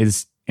platform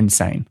is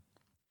insane.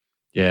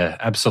 Yeah,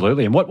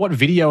 absolutely. And what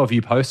video have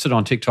you posted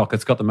on TikTok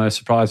that's got the most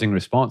surprising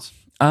response?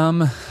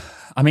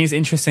 I mean, it's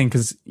interesting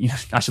because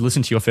I should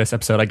listen to your first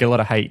episode. I get a lot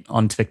of hate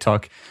on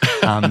TikTok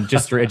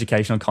just through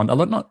educational content.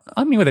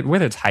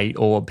 Whether it's hate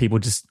or people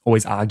just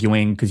always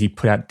arguing because you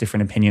put out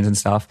different opinions and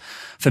stuff.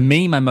 For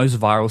me, my most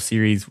viral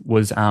series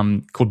was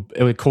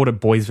called a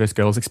Boys vs.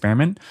 Girls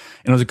Experiment.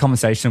 And it was a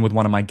conversation with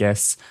one of my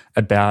guests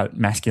about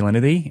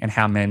masculinity and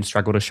how men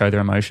struggle to show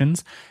their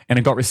emotions. And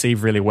it got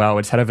received really well.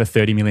 It's had over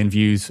 30 million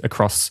views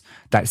across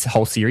that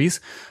whole series.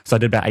 So I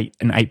did about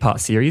an 8-part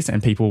series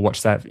and people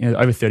watched that,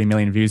 over 30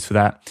 million views for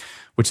that,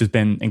 which has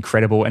been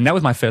incredible. And that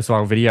was my first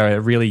viral video. It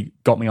really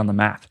got me on the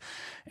map.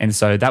 And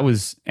so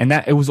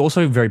it was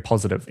also very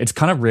positive. It's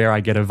kind of rare I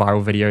get a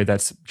viral video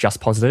that's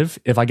just positive.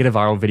 If I get a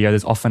viral video,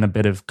 there's often a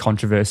bit of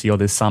controversy or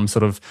there's some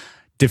sort of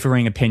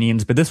differing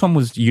opinions, but this one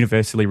was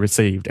universally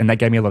received, and that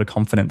gave me a lot of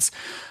confidence.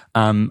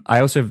 I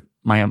also have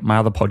my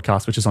other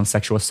podcast, which is on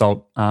sexual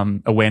assault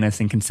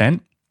awareness and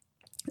consent.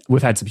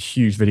 We've had some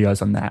huge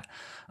videos on that.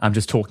 I'm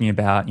just talking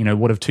about,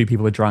 what if two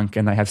people are drunk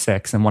and they have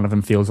sex and one of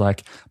them feels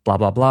like blah,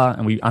 blah, blah.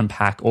 And we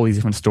unpack all these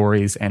different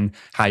stories and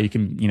how you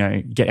can,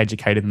 get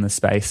educated in this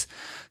space.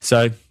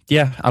 So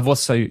yeah, I've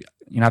also,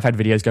 I've had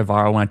videos go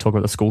viral when I talk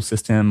about the school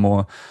system,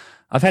 or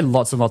I've had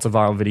lots and lots of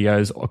viral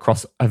videos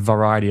across a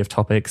variety of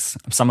topics.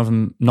 Some of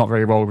them not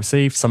very well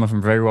received, some of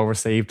them very well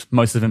received,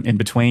 most of them in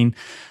between.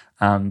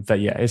 But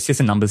yeah, it's just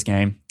a numbers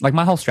game. Like,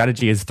 my whole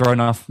strategy is throw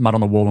enough mud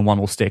on the wall and one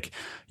will stick.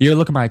 You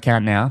look at my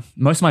account now,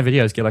 most of my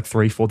videos get like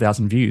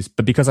 3,000-4,000 views.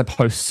 But because I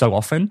post so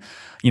often,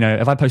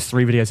 if I post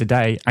 3 videos a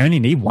day, I only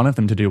need one of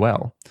them to do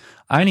well.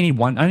 I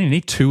only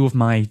need 2 of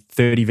my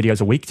 30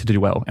 videos a week to do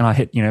well. And I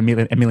hit,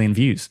 a million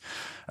views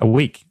a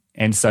week.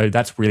 And so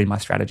that's really my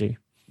strategy.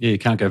 Yeah, you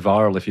can't go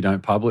viral if you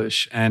don't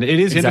publish. And it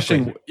is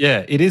interesting.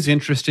 Yeah, it is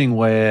interesting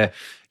where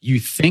you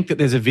think that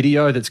there's a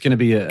video that's going to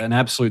be an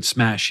absolute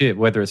smash hit,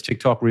 whether it's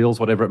TikTok, Reels,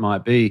 whatever it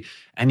might be,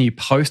 and you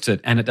post it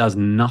and it does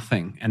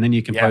nothing. And then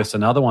you can post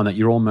another one that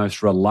you're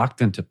almost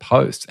reluctant to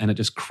post and it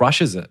just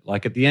crushes it.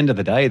 Like, at the end of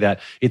the day,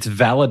 that it's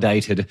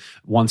validated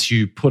once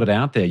you put it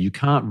out there. You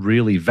can't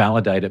really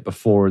validate it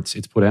before it's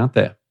put out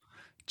there.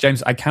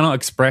 James, I cannot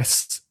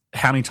express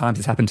how many times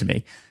this happened to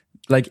me.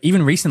 Like,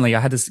 even recently, I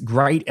had this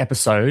great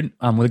episode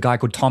with a guy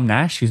called Tom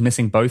Nash, who's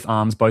missing both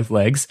arms, both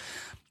legs.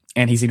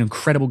 And he's an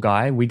incredible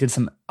guy.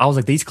 I was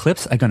like, these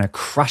clips are going to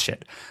crush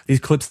it. These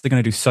clips are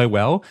going to do so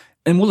well.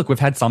 And well, look, we've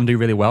had some do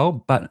really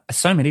well, but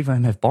so many of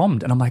them have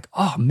bombed. And I'm like,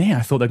 oh man,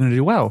 I thought they're going to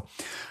do well.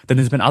 Then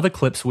there's been other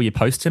clips where you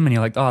post them and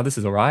you're like, oh, this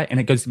is all right. And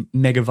it goes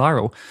mega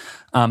viral.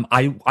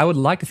 I would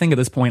like to think at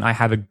this point I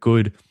have a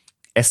good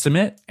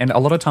estimate. And a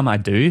lot of time I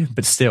do,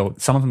 but still,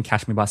 some of them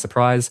catch me by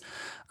surprise.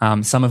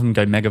 Some of them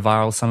go mega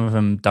viral. Some of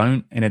them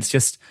don't. And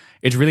it's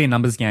really a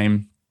numbers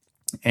game.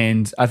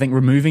 And I think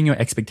removing your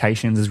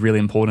expectations is really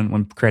important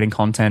when creating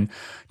content.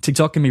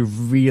 TikTok can be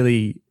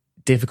really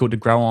difficult to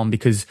grow on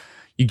because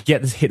you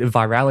get this hit of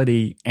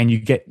virality and you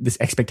get this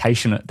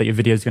expectation that your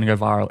video is going to go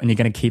viral and you're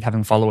going to keep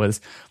having followers.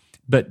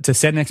 But to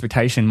set an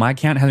expectation, my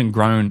account hasn't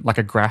grown like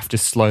a graph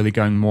just slowly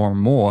going more and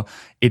more.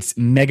 It's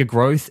mega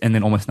growth and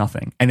then almost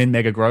nothing, and then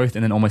mega growth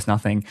and then almost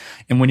nothing.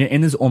 And when you're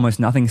in this almost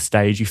nothing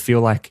stage, you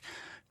feel like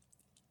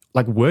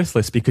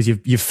worthless because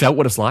you've felt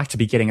what it's like to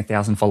be getting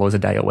 1,000 followers a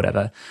day or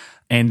whatever.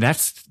 And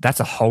that's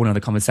a whole nother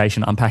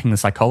conversation, unpacking the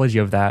psychology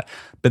of that.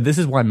 But this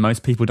is why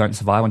most people don't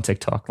survive on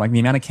TikTok. Like, the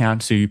amount of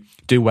accounts who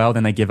do well,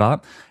 then they give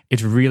up.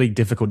 It's really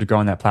difficult to grow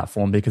on that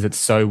platform because it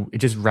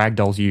just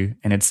ragdolls you.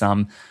 And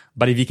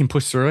but if you can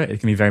push through it,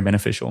 it can be very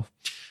beneficial.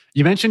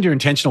 You mentioned your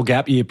intentional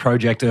gap year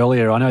project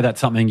earlier. I know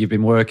that's something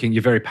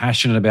you're very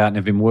passionate about and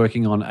have been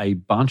working on a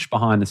bunch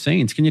behind the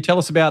scenes. Can you tell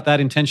us about that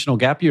intentional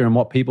gap year and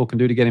what people can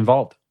do to get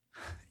involved?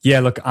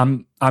 Yeah, look,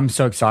 I'm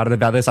so excited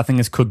about this. I think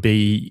this could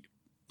be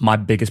my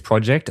biggest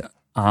project.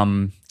 Out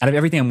of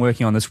everything I'm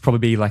working on, this will probably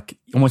be like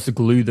almost the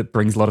glue that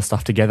brings a lot of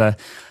stuff together.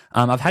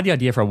 I've had the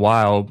idea for a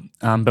while,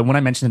 but when I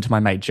mentioned it to my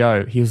mate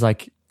Joe, he was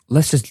like,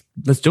 let's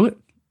do it.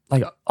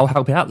 Like, I'll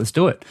help you out. Let's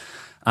do it.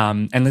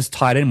 And let's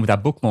tie it in with our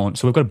book launch.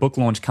 So we've got a book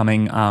launch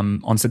coming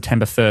on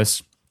September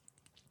 1st,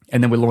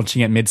 and then we're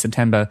launching it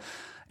mid-September,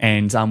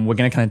 and we're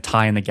going to kind of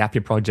tie in the gap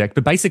year project.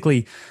 But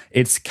basically,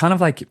 it's kind of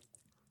like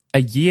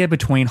a year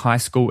between high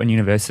school and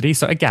university.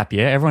 So a gap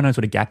year, everyone knows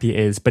what a gap year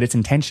is, but it's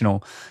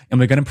intentional.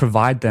 And we're going to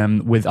provide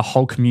them with a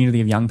whole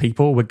community of young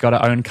people. We've got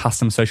our own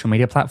custom social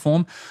media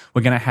platform.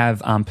 We're going to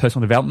have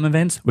personal development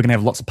events. We're going to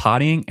have lots of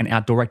partying and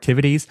outdoor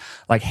activities,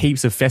 like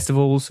heaps of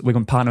festivals. We're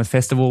going to partner with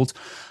festivals.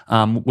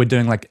 We're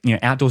doing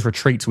outdoors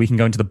retreats. We can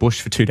go into the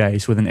bush for 2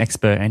 days with an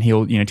expert and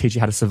he'll, teach you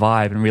how to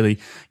survive and really,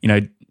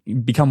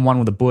 become one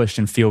with the bush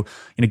and feel,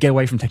 get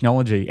away from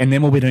technology. And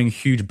then we'll be doing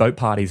huge boat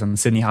parties on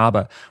Sydney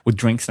Harbour with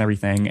drinks and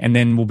everything. And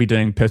then we'll be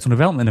doing personal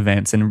development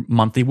events and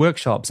monthly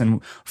workshops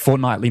and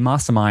fortnightly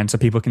masterminds so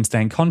people can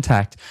stay in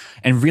contact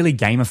and really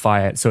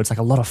gamify it. So it's like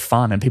a lot of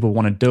fun and people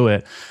want to do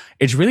it.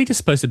 It's really just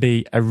supposed to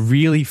be a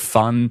really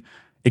fun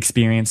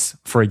experience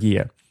for a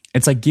year.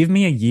 It's like, give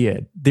me a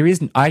year.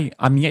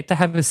 I'm yet to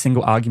have a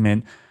single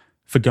argument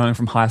for going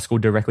from high school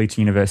directly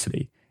to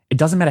university. It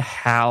doesn't matter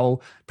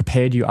how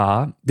prepared you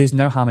are. There's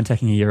no harm in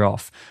taking a year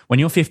off. When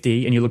you're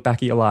 50 and you look back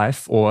at your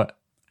life, or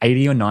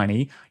 80 or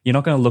 90, you're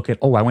not going to look at,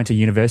 I went to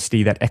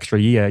university that extra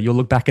year. You'll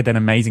look back at that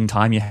amazing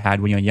time you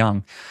had when you're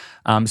young.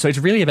 So it's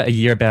really about a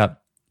year about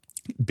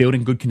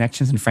building good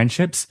connections and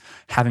friendships,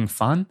 having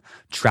fun,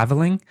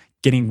 traveling,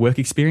 getting work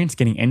experience,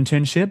 getting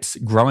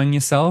internships, growing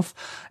yourself.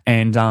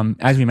 And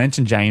as we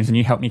mentioned, James, and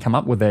you helped me come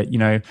up with it,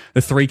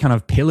 the 3 kind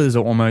of pillars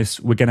are almost,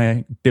 we're going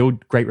to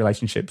build great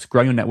relationships,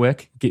 grow your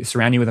network,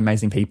 surround you with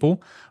amazing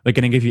people. We're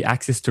going to give you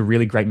access to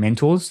really great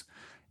mentors,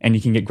 and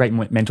you can get great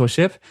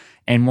mentorship.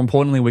 And more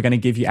importantly, we're going to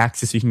give you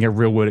access so you can get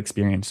real world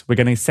experience. We're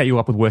going to set you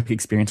up with work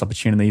experience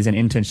opportunities and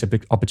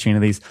internship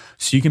opportunities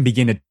so you can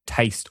begin to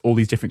taste all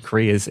these different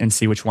careers and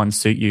see which ones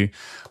suit you.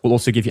 We'll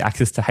also give you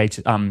access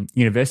to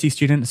university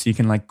students so you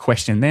can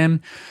question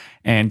them.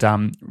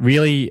 And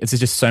really, it's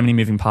just so many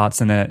moving parts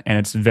in it, and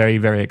it's very,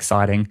 very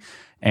exciting.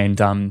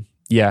 And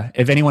yeah,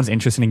 if anyone's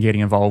interested in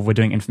getting involved, we're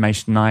doing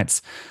information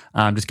nights.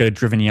 Just go to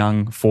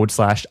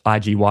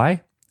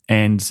drivenyoung.com/IGY.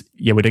 And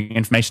yeah, we're doing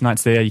information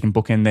nights there. You can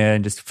book in there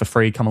and just for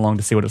free come along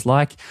to see what it's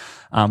like.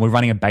 We're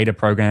running a beta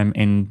program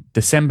in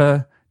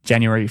December,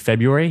 January,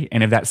 February.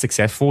 And if that's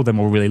successful, then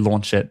we'll really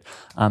launch it,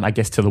 I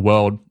guess, to the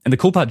world. And the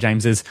cool part,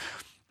 James, is,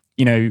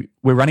 we're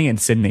running it in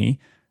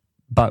Sydney,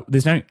 but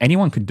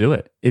anyone could do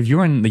it. If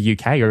you're in the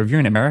UK or if you're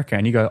in America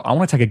and you go, I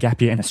want to take a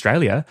gap year in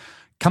Australia,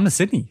 come to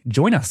Sydney,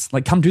 join us.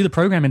 Like, come do the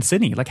program in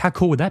Sydney. Like, how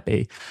cool would that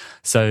be?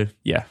 So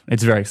yeah,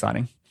 it's very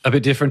exciting. A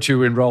bit different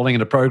to enrolling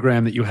in a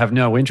program that you have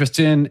no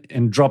interest in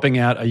and dropping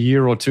out a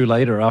year or two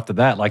later after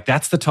that. Like,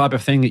 that's the type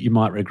of thing that you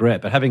might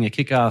regret. But having a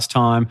kick-ass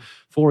time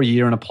for a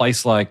year in a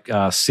place like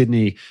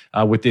Sydney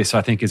with this,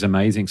 I think, is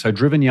amazing. So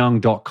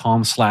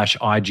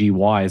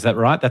drivenyoung.com/IGY, is that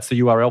right? That's the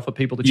URL for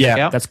people to check out?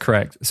 Yeah, that's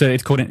correct. So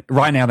it's called,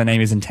 right now the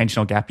name is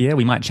Intentional Gap Year.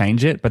 We might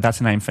change it, but that's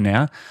the name for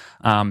now.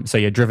 So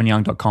yeah,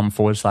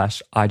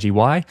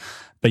 drivenyoung.com/IGY.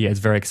 But yeah, it's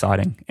very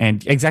exciting.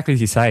 And exactly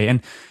as you say,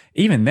 and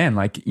even then,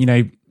 like,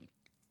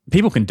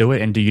 people can do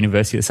it and do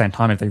university at the same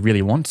time if they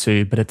really want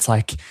to, but it's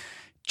like,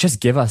 just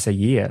give us a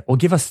year or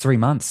give us 3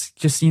 months.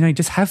 Just,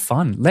 just have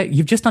fun.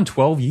 You've just done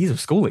 12 years of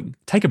schooling.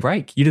 Take a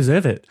break. You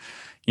deserve it.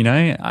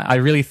 I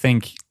really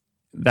think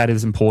that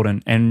is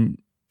important. And,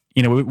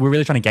 we're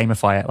really trying to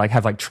gamify it, like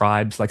have like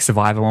tribes, like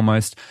Survivor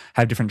almost,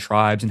 have different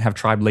tribes and have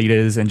tribe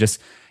leaders and just,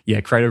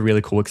 create a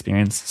really cool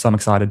experience. So I'm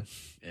excited.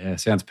 Yeah,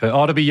 sounds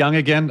perfect. To be young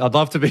again. I'd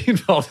love to be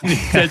involved in the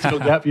Intentional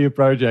Gap Year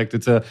project.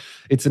 It's a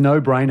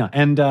no-brainer.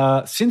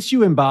 And since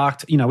you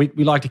embarked,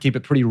 we like to keep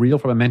it pretty real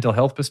from a mental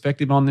health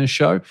perspective on this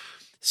show.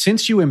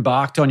 Since you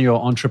embarked on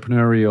your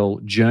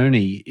entrepreneurial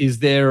journey, is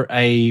there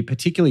a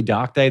particularly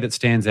dark day that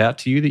stands out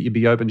to you that you'd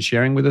be open to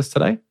sharing with us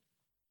today?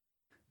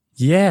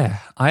 Yeah,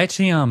 I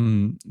actually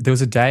there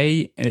was a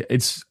day.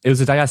 It was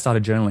the day I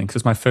started journaling because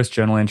it was my first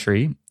journal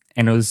entry,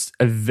 and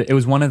it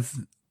was one of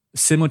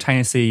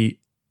simultaneously.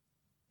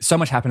 So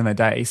much happened in that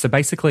day. So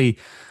basically,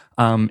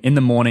 in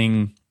the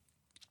morning,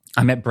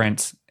 I met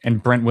Brent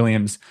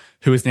Williams,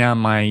 who is now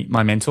my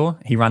mentor.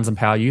 He runs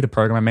Empower You, the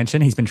program I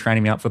mentioned. He's been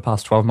training me up for the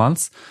past 12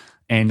 months.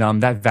 And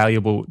that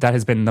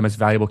has been the most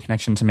valuable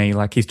connection to me.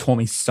 Like, he's taught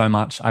me so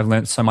much. I've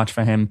learned so much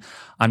from him.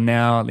 I'm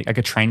now like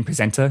a trained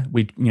presenter.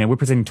 We're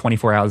presenting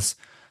 24 hours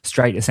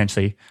straight,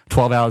 essentially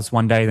 12 hours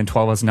one day, then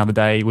 12 hours another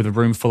day with a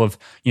room full of,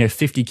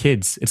 50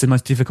 kids. It's the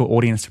most difficult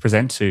audience to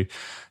present to.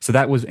 So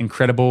that was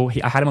incredible.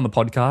 I had him on the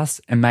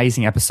podcast,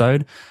 amazing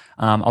episode.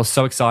 I was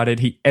so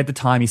excited. At the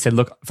time he said,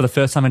 look, for the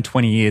first time in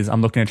 20 years,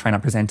 I'm looking to train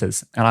up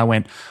presenters. And I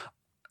went,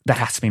 that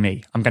has to be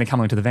me. I'm going to come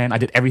into the van. I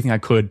did everything I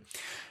could.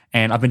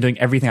 And I've been doing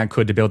everything I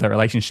could to build that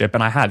relationship.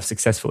 And I have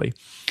successfully.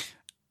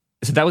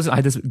 So I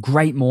had this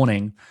great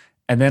morning.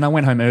 And then I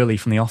went home early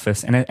from the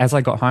office. And as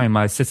I got home,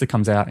 my sister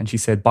comes out and she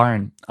said,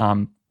 Byron,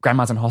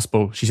 grandma's in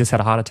hospital. She's just had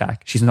a heart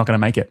attack. She's not going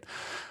to make it.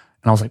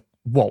 And I was like,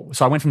 whoa.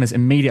 So I went from this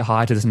immediate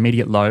high to this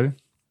immediate low.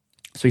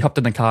 So we hopped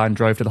in the car and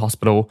drove to the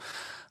hospital.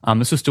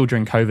 This was still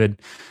during COVID.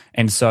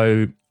 And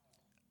so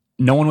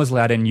no one was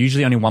allowed in.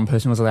 Usually only one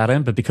person was allowed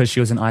in. But because she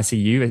was in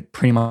ICU, it's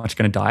pretty much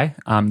going to die.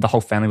 The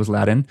whole family was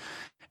allowed in.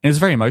 And it was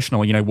very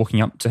emotional,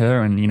 walking up to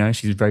her and,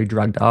 she's very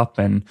drugged up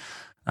and,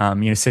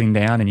 sitting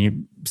down and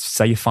you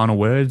say your final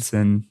words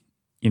and,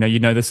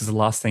 this is the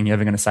last thing you're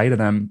ever going to say to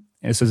them.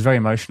 And so it was very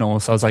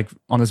emotional. So I was like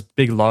on this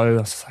big low.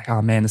 I was like,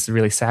 oh man, this is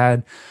really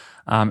sad.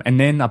 And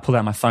then I pulled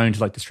out my phone to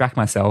like distract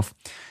myself.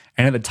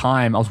 And at the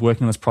time I was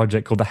working on this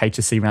project called the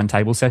HSC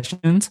Roundtable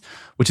Sessions,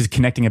 which is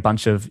connecting a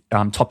bunch of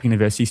top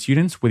university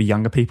students with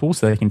younger people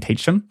so they can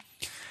teach them.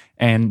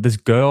 And this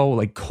girl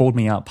like called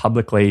me out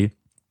publicly.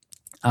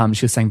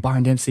 She was saying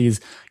Byron Dempsey is,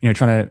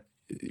 trying to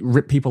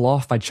rip people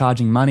off by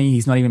charging money.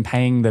 He's not even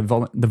paying the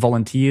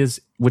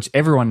volunteers, which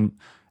everyone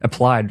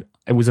applied.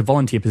 It was a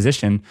volunteer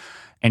position.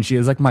 And she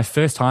was like, my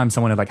first time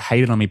someone had like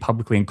hated on me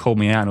publicly and called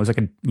me out. And it was like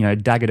a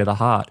dagger to the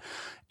heart.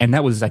 And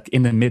that was like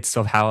in the midst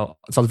of so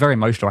I was very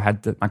emotional.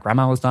 My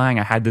grandma was dying.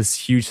 I had this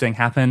huge thing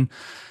happen.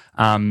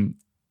 And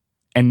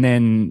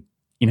then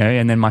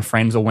my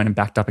friends all went and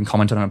backed up and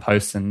commented on a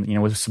post and,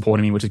 was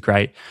supporting me, which is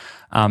great.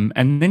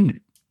 And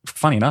then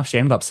funny enough, she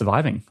ended up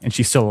surviving and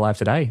she's still alive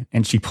today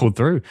and she pulled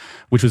through,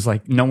 which was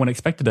like, no one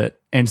expected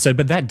it. And so,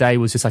 but that day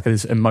was just like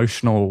this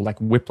emotional, like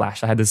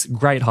whiplash. I had this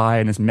great high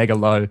and this mega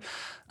low.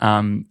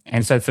 And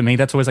so for me,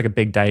 that's always like a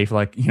big day for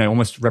like,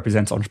 almost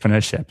represents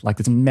entrepreneurship, like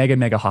this mega,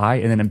 mega high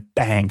and then a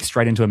bang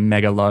straight into a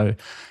mega low.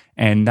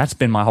 And that's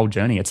been my whole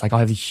journey. It's like I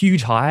have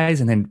huge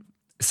highs and then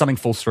something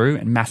falls through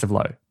and massive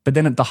low, but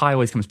then the high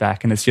always comes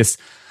back and it's just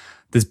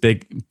this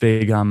big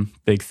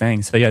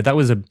thing. So yeah, that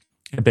was a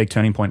big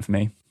turning point for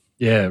me.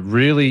 Yeah,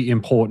 really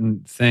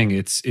important thing.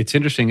 It's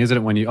interesting, isn't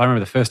it? I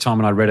remember the first time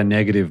when I read a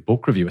negative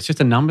book review, it's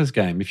just a numbers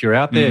game. If you're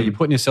out there, you're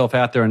putting yourself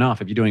out there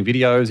enough. If you're doing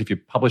videos, if you're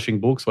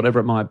publishing books, whatever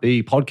it might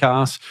be,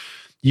 podcasts,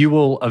 you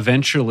will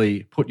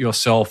eventually put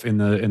yourself in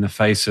the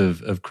face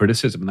of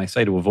criticism. And they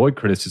say to avoid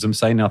criticism,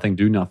 say nothing,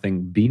 do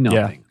nothing, be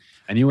nothing.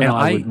 And you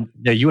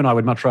and I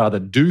would much rather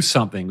do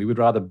something. We would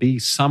rather be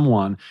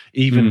someone,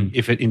 even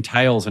if it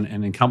entails and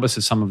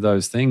encompasses some of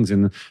those things.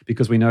 And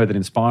because we know that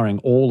inspiring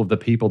all of the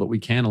people that we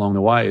can along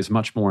the way is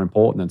much more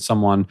important than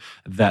someone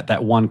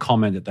that one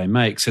comment that they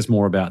make says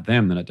more about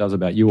them than it does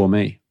about you or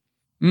me.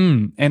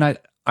 And I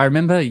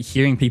remember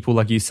hearing people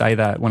like you say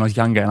that when I was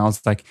younger, and I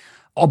was like,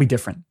 I'll be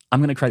different.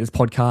 I'm going to create this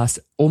podcast.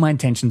 All my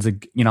intentions are,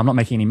 I'm not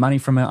making any money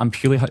from it. I'm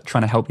purely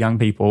trying to help young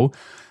people.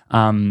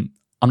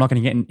 I'm not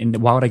going to get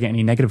why would I get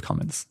any negative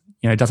comments?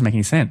 It doesn't make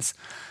any sense.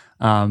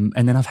 And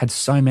then I've had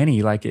so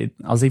many, I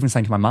was even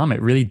saying to my mom,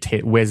 it really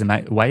wears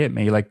away at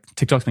me. Like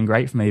TikTok's been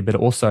great for me, but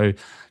also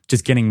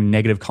just getting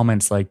negative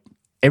comments like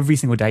every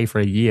single day for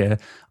a year.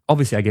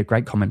 Obviously I get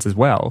great comments as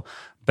well,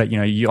 but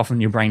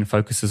your brain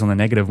focuses on the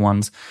negative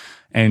ones.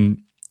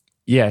 And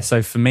yeah,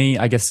 so for me,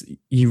 I guess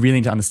you really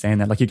need to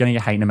understand that you're going to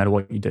get hate no matter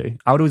what you do.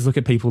 I would always look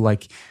at people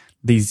like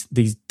these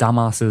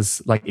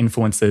dumbasses, like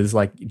influencers,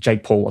 like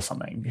Jake Paul or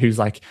something, who's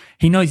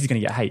he knows he's going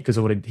to get hate because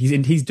of what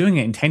he's doing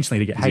it intentionally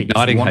to get hate.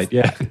 Igniting hate,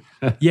 yeah.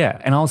 Yeah,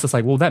 and I was just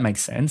like, well, that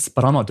makes sense,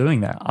 but I'm not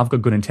doing that. I've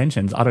got good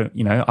intentions.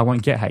 I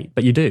won't get hate,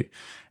 but you do.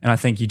 And I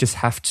think you just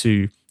have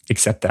to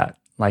accept that.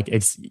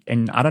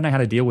 And I don't know how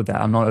to deal with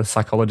that. I'm not a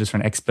psychologist or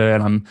an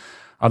expert, and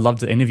I'd love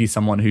to interview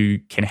someone who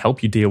can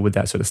help you deal with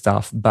that sort of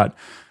stuff. But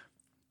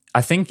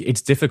I think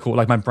it's difficult.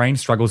 My brain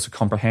struggles to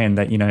comprehend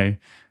that,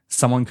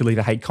 someone could leave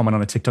a hate comment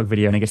on a TikTok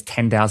video and it gets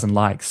 10,000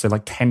 likes. So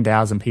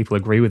 10,000 people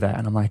agree with that.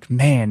 And I'm like,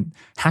 man,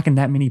 how can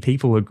that many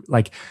people,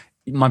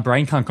 my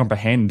brain can't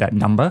comprehend that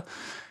number.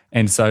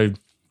 And so,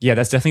 yeah,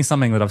 that's definitely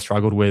something that I've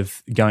struggled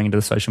with going into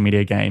the social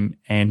media game.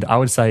 And I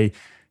would say,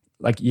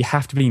 you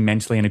have to be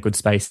mentally in a good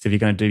space if you're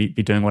going to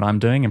be doing what I'm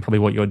doing and probably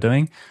what you're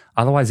doing.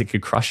 Otherwise, it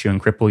could crush you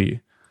and cripple you.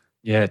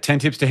 Yeah, 10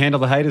 tips to handle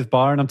the haters,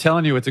 Byron. I'm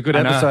telling you, it's a good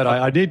episode.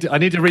 I need to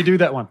redo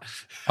that one.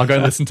 I'll go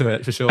listen to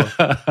it for sure.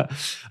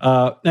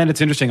 And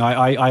it's interesting.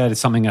 I had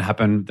something that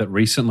happened that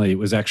recently. It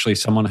was actually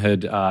someone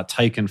had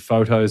taken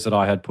photos that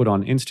I had put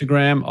on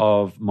Instagram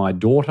of my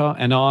daughter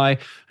and I,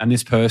 and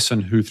this person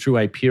who through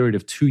a period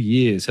of 2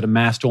 years had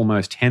amassed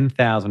almost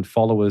 10,000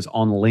 followers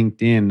on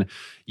LinkedIn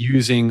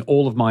using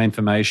all of my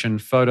information,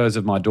 photos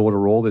of my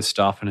daughter, all this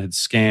stuff, and had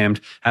scammed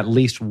at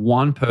least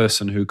one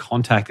person who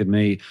contacted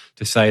me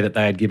to say that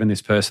they had given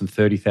this person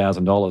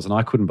 $30,000, and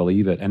I couldn't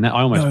believe it. And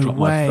I almost dropped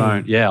my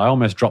phone. Yeah, I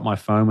almost dropped my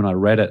phone when I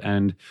read it,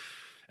 and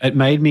it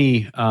made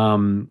me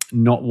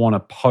not want to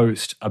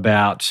post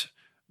about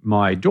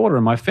my daughter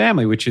and my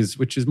family, which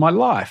is my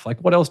life.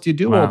 What else do you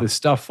do all this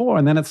stuff for?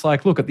 And then it's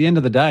look, at the end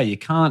of the day, you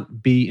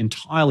can't be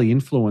entirely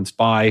influenced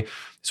by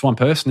this one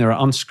person. There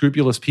are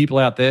unscrupulous people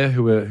out there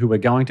who are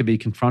going to be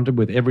confronted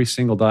with every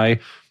single day.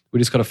 We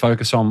just got to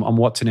focus on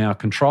what's in our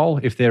control.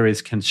 If there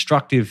is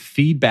constructive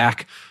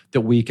feedback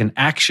that we can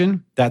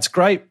action, that's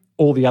great.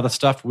 All the other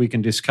stuff we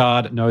can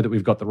discard, know that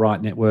we've got the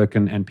right network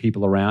and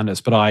people around us.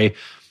 But I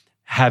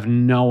have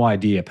no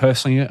idea.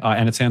 Personally,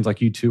 and it sounds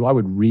like you too, I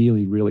would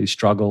really, really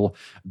struggle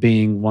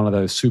being one of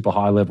those super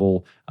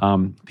high-level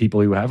people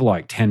who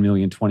have 10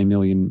 million, 20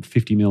 million,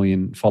 50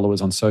 million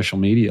followers on social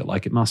media.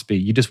 It must be,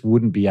 you just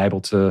wouldn't be able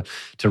to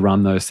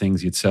run those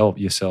things yourself.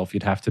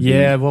 You'd have to be.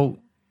 Yeah, well,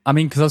 I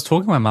mean, because I was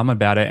talking to my mum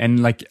about it,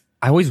 and I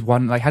always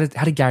wonder, how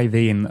did Gary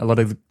Vee and a lot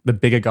of the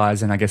bigger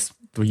guys in, I guess,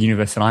 the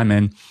universe that I'm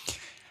in,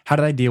 how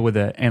do they deal with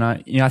it? And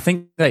I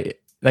think they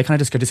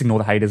kind of just ignore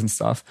the haters and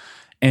stuff.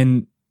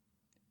 And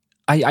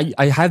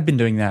I have been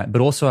doing that,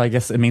 but also I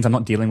guess it means I'm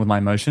not dealing with my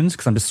emotions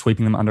because I'm just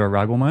sweeping them under a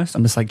rug almost.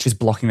 I'm just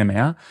blocking them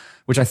out,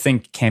 which I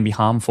think can be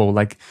harmful.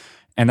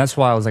 And that's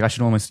why I was I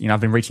should almost,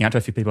 I've been reaching out to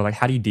a few people,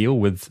 how do you deal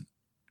with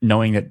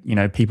knowing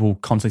that, people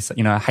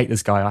constantly say, I hate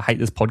this guy, I hate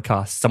this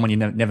podcast, someone you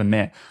never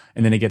met,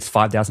 and then it gets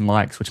 5,000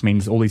 likes, which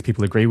means all these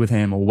people agree with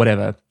him or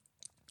whatever.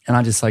 And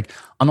I'm just I'm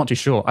not too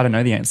sure. I don't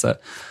know the answer.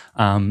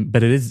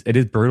 But it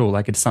is brutal.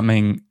 It's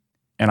something,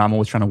 and I'm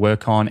always trying to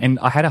work on. And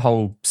I had a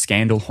whole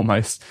scandal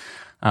almost.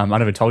 I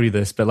never told you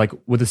this,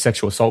 but with the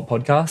sexual assault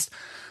podcast,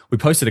 we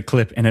posted a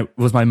clip and it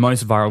was my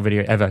most viral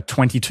video ever,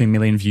 22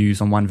 million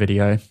views on one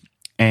video.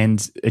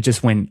 And it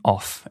just went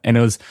off. And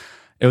it was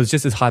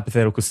just this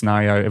hypothetical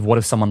scenario of what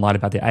if someone lied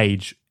about their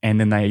age and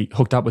then they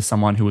hooked up with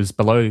someone who was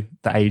below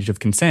the age of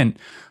consent?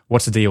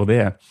 What's the deal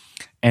there?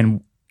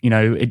 And,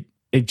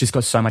 it just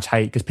got so much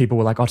hate because people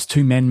were it's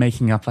two men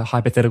making up a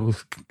hypothetical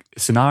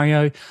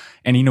scenario.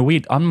 And, we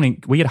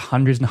had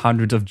hundreds and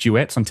hundreds of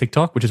duets on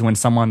TikTok, which is when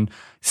someone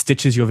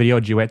stitches your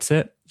video, duets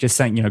it, just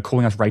saying,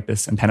 calling us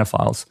rapists and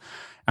pedophiles.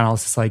 And I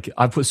was just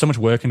I put so much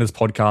work into this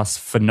podcast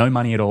for no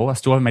money at all. I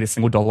still haven't made a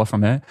single dollar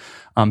from it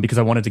because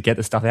I wanted to get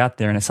the stuff out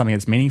there and it's something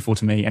that's meaningful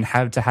to me, and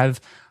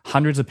have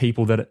hundreds of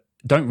people that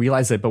don't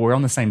realize it, but we're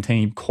on the same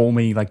team, call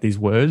me these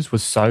words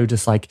was so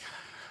just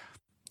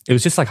it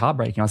was just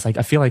heartbreaking. I was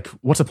I feel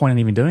what's the point in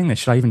even doing this?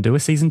 Should I even do a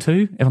season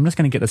 2 if I'm just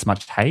going to get this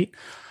much hate?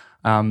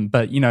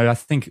 But, I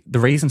think the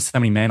reason so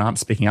many men aren't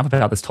speaking up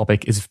about this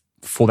topic is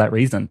for that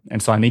reason.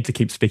 And so I need to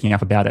keep speaking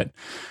up about it.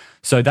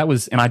 So that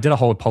was, and I did a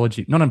whole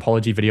not an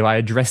apology video. I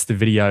addressed the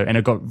video and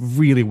it got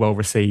really well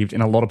received.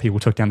 And a lot of people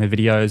took down their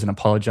videos and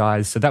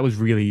apologized. So that was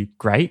really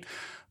great.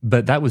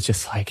 But that was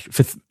just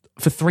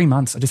for 3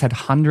 months, I just had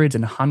hundreds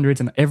and hundreds,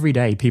 and every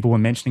day people were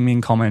mentioning me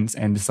in comments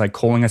and just like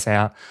calling us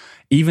out,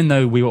 even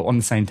though we were on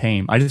the same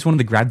team. I just wanted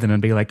to grab them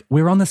and be like,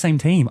 we're on the same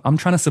team. I'm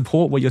trying to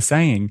support what you're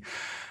saying.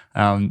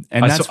 And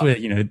that's where,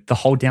 the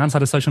whole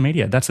downside of social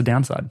media, that's the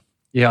downside.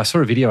 Yeah, I saw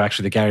a video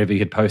actually that Gary Vee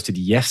had posted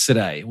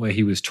yesterday where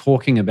he was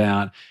talking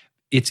about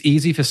it's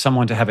easy for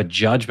someone to have a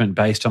judgment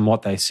based on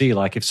what they see.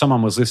 Like if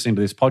someone was listening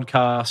to this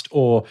podcast,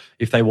 or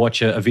if they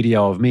watch a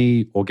video of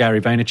me or Gary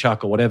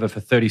Vaynerchuk or whatever for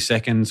 30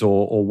 seconds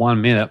or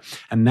 1 minute,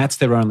 and that's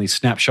their only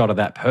snapshot of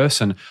that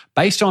person,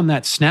 based on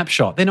that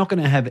snapshot, they're not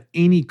going to have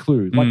any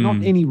clue, like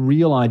not any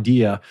real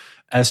idea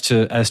as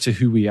to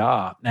who we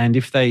are. And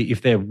if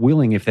they're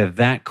willing, if they're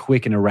that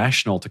quick and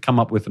irrational to come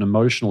up with an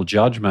emotional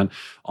judgment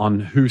on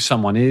who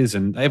someone is,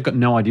 and they've got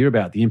no idea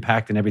about the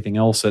impact and everything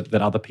else that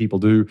other people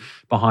do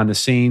behind the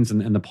scenes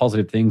and the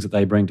positive things that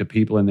they bring to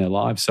people in their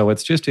lives. So it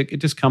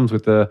just comes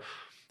with the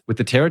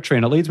territory.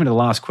 And it leads me to the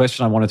last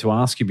question I wanted to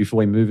ask you before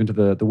we move into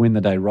the Win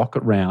the Day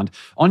rocket round.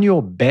 On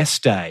your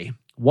best day,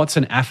 what's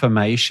an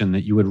affirmation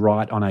that you would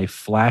write on a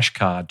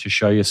flashcard to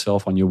show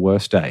yourself on your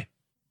worst day?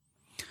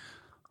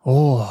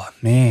 Oh,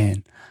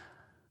 man.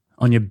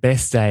 On your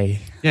best day.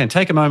 Yeah, and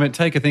take a moment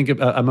to think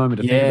about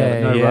it.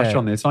 No rush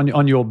on this.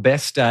 On your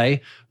best day,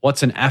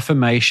 what's an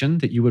affirmation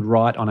that you would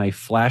write on a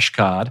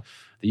flashcard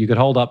that you could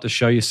hold up to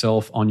show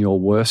yourself on your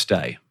worst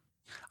day?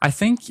 I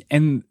think,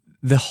 and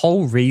the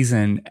whole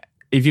reason,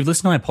 if you've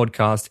listened to my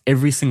podcast,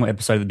 every single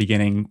episode at the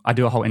beginning, I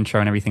do a whole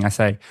intro and everything. I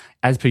say,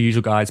 as per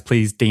usual, guys,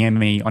 please DM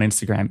me on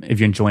Instagram if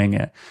you're enjoying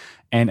it.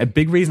 And a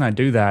big reason I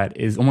do that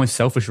is almost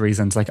selfish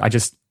reasons. Like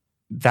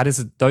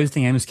those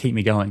DMs keep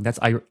me going.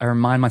 I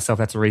remind myself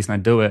that's the reason I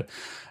do it.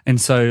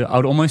 And so I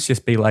would almost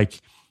just be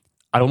like,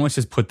 I'd almost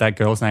just put that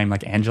girl's name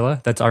like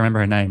Angela. I remember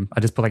her name. I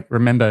just put like,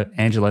 remember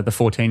Angela, the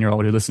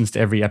 14-year-old who listens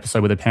to every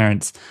episode with her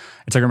parents.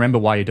 It's like, remember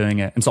why you're doing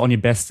it. And so on your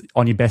best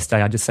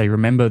day, I just say,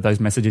 remember those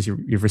messages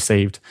you've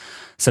received.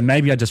 So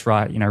maybe I just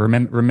write,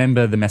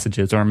 remember the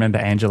messages, or remember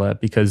Angela,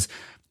 because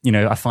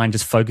I find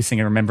just focusing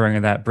and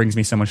remembering that brings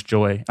me so much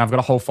joy. And I've got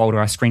a whole folder.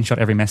 I screenshot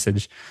every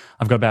message.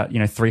 I've got about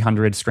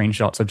 300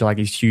 screenshots of like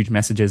these huge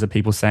messages of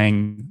people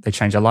saying they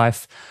changed their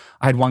life.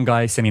 I had one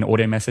guy send me an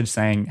audio message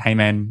saying, "Hey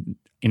man,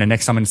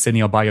 next time in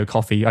Sydney, I'll buy you a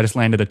coffee. I just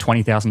landed a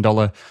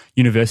 $20,000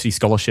 university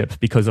scholarship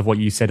because of what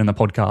you said in the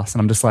podcast."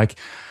 And I'm just like,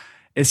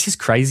 it's just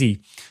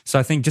crazy. So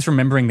I think just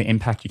remembering the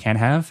impact you can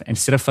have,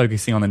 instead of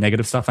focusing on the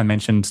negative stuff I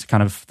mentioned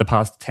kind of the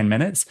past 10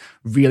 minutes,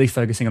 really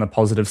focusing on the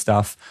positive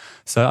stuff.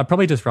 So I'd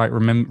probably just write,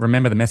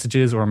 remember the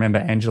messages, or remember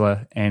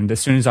Angela. And as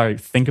soon as I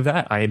think of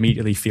that, I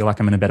immediately feel like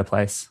I'm in a better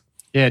place.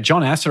 Yeah,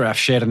 John Assaraf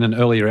shared in an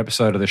earlier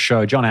episode of the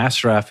show. John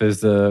Assaraf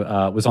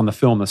was on the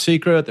film The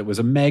Secret. That was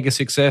a mega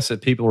success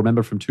that people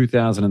remember from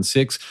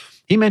 2006.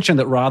 He mentioned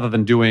that rather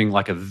than doing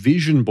like a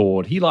vision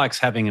board, he likes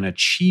having an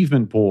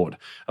achievement board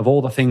of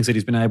all the things that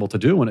he's been able to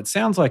do. And it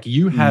sounds like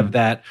you have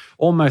that,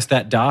 almost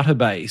that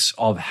database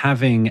of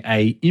having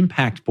a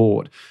impact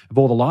board of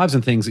all the lives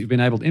and things that you've been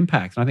able to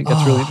impact. And I think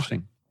that's really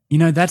interesting.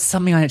 That's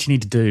something I actually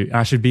need to do.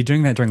 I should be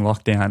doing that during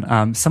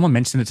lockdown. Someone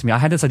mentioned it to me. I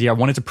had this idea. I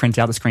wanted to print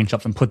out the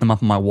screenshots and put them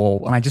up on my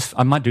wall. And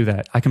I might do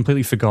that. I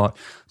completely forgot.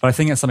 But I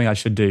think that's something I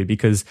should do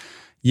because,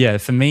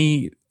 for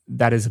me,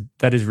 that is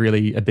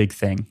really a big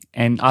thing.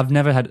 And I think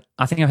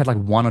I've had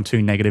like 1 or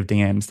 2 negative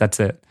DMs.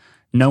 That's it.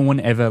 No one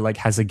ever like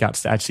has the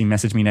guts to actually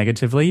message me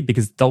negatively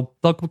because they'll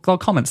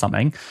comment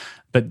something,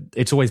 but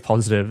it's always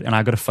positive, and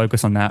I got to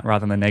focus on that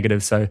rather than the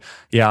negative. So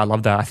yeah, I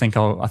love that. I think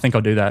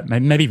I'll do that.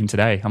 Maybe even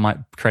today, I might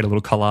create a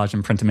little collage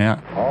and print them out.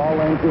 All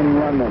engine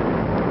running.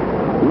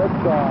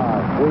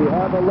 Liftoff. We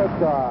have a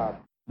liftoff.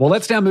 Well,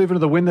 let's now move into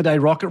the Win the Day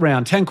rocket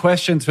round. 10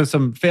 questions for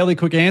some fairly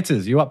quick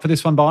answers. You up for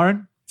this one,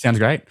 Byron? Sounds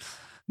great.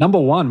 Number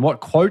 1, what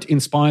quote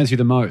inspires you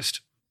the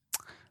most?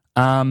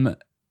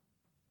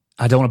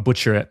 I don't want to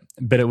butcher it,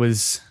 but it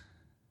was,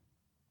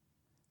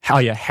 how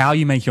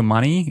you make your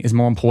money is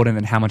more important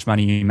than how much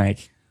money you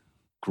make.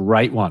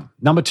 Great one.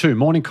 Number 2,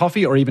 morning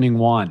coffee or evening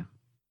wine?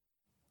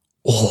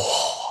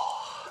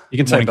 Oh, you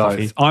can say both.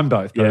 Coffee. I'm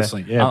both,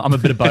 personally. Yeah. I'm a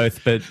bit of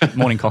both, but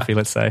morning coffee,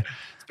 let's say.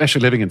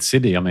 Especially living in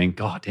Sydney. I mean,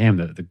 God damn,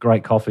 the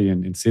great coffee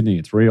in Sydney,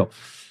 it's real.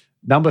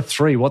 Number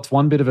 3, what's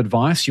one bit of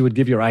advice you would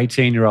give your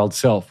 18-year-old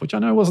self, which I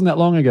know wasn't that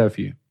long ago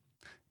for you?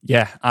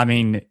 Yeah, I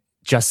mean,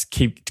 just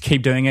keep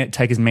doing it.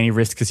 Take as many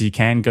risks as you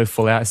can. Go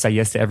full out. Say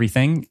yes to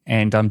everything,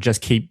 and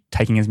just keep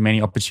taking as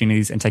many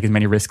opportunities and take as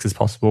many risks as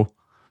possible.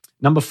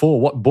 Number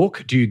 4, what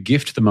book do you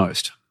gift the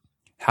most?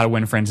 How to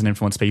Win Friends and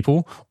Influence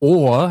People,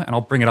 and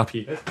I'll bring it up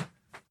here.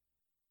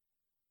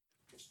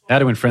 How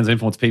to Win Friends and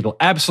Influence People.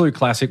 Absolute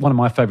classic. One of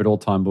my favorite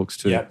all-time books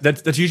too. Yeah,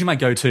 that's usually my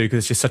go-to because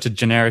it's just such a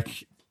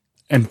generic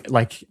and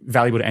like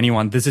valuable to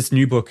anyone. There's this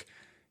new book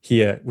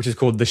here, which is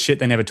called The Shit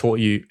They Never Taught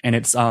You. And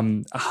it's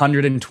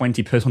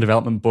 120 personal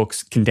development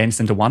books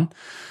condensed into one.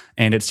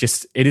 And it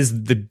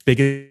is the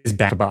biggest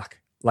bang for buck.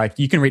 Like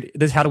you can read,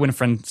 there's How to Win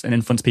Friends and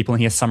Influence People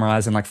in here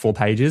summarized in like 4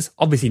 pages.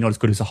 Obviously not as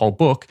good as the whole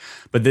book,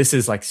 but this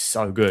is like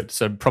so good.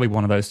 So probably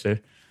one of those 2.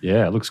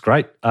 Yeah, it looks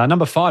great.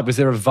 Number 5, was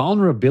there a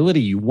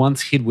vulnerability you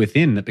once hid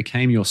within that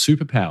became your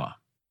superpower?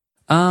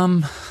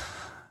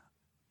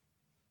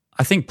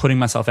 I think putting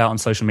myself out on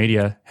social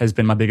media has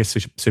been my biggest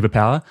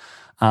superpower.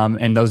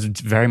 And those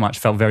very much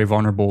felt very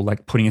vulnerable,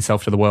 like putting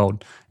yourself to the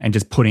world and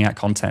just putting out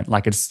content.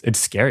 Like it's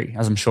scary,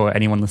 as I'm sure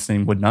anyone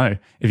listening would know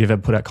if you've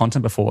ever put out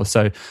content before.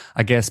 So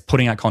I guess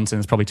putting out content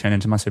has probably turned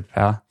into my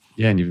superpower.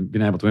 Yeah, and you've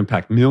been able to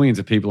impact millions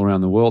of people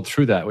around the world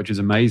through that, which is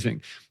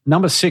amazing.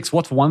 Number 6,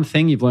 what's one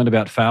thing you've learned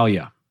about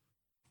failure?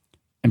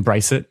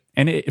 Embrace it.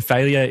 And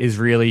failure is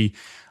really,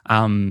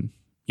 an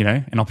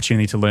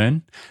opportunity to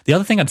learn. The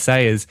other thing I'd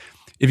say is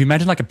if you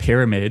imagine like a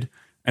pyramid,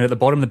 and at the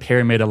bottom of the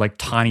pyramid are like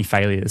tiny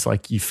failures,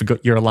 like you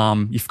forgot your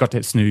alarm, you forgot to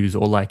hit snooze,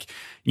 or like,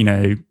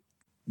 I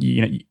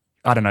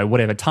don't know,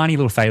 whatever, tiny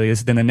little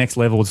failures. Then the next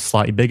level is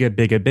slightly bigger.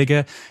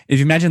 If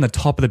you imagine the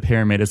top of the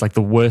pyramid is like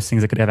the worst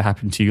things that could ever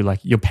happen to you, like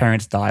your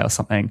parents die or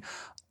something.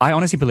 I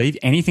honestly believe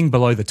anything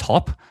below the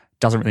top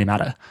doesn't really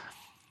matter.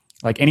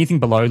 Like anything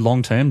below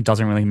long term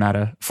doesn't really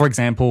matter. For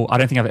example, I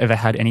don't think I've ever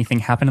had anything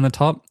happen in the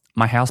top.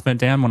 My house burnt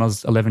down when I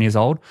was 11 years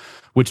old,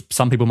 which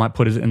some people might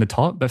put it in the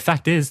top. But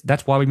fact is,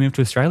 that's why we moved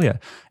to Australia.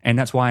 And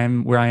that's why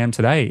I'm where I am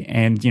today.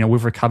 And,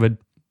 we've recovered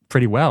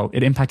pretty well.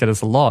 It impacted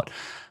us a lot.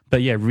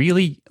 But yeah,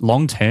 really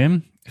long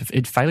term,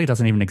 failure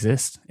doesn't even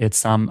exist.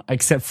 It's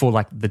except for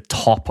like the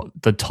top.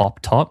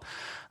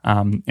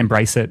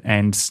 Embrace it.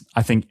 And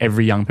I think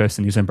every young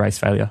person needs to embrace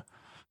failure.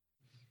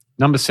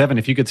 Number 7,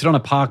 if you could sit on a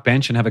park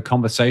bench and have a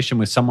conversation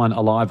with someone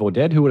alive or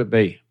dead, who would it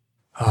be?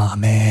 Oh,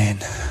 man.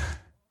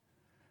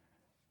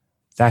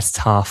 That's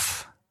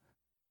tough.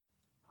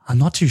 I'm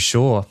not too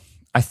sure.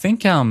 I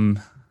think,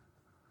 and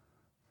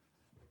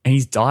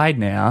he's died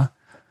now.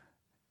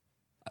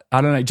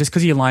 I don't know, just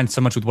because he aligned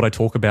so much with what I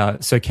talk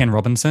about. So Ken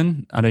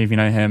Robinson, I don't know if you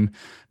know him,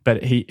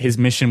 but his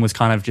mission was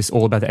kind of just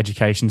all about the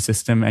education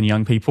system and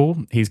young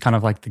people. He's kind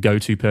of like the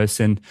go-to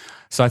person.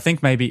 So I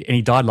think maybe, and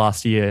he died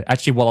last year,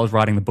 actually while I was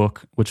writing the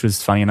book, which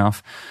was funny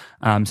enough.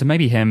 So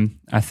maybe him,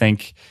 I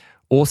think,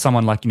 or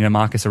someone like,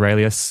 Marcus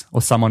Aurelius,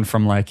 or someone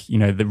from like,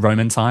 the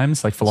Roman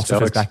times, like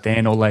philosophers Stoics back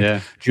then, or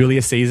like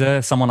Julius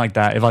Caesar, someone like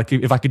that. If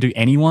I could do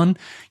anyone,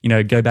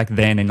 go back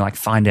then and like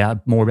find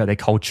out more about their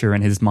culture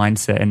and his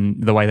mindset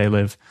and the way they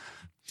live.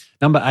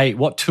 Number 8,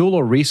 what tool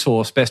or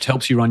resource best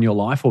helps you run your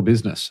life or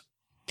business?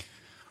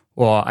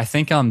 Well, I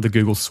think the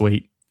Google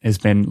Suite has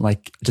been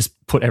like, just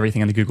put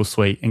everything in the Google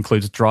Suite.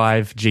 Includes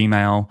Drive,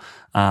 Gmail,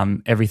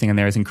 everything in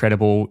there is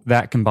incredible.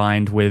 That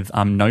combined with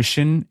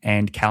Notion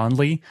and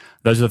Calendly,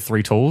 those are the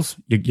 3 tools.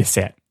 You're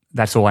set.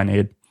 That's all I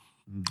need.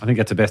 I think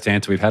that's the best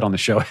answer we've had on the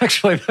show,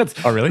 actually.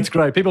 Oh, really? That's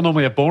great. People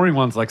normally have boring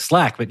ones like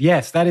Slack, but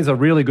yes, that is a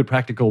really good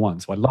practical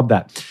one. So I love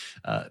that.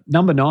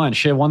 Number 9,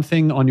 share one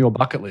thing on your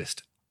bucket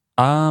list.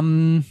 I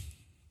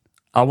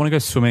want to go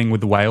swimming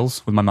with the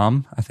whales with my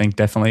mum, I think,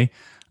 definitely.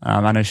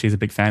 I know she's a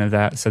big fan of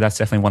that, so that's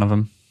definitely one of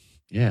them.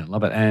 Yeah,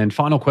 love it. And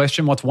final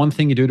question, what's one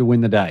thing you do to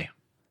win the day?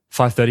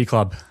 5:30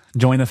 Club.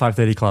 Join the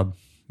 5:30 Club.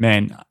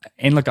 Man,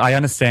 and look, I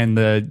understand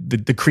the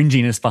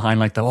cringiness behind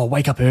like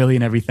wake up early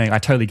and everything. I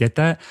totally get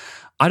that.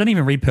 I don't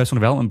even read personal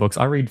development books.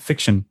 I read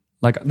fiction.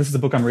 Like this is the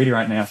book I'm reading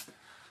right now.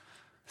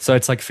 So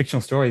it's like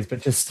fictional stories,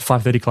 but just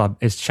 5:30 Club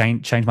has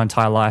changed my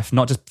entire life,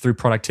 not just through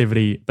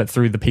productivity, but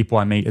through the people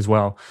I meet as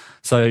well.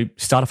 So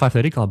start a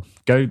 5:30 Club.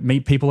 Go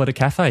meet people at a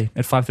cafe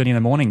at 5:30 in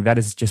the morning. That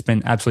has just been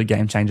an absolute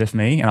game changer for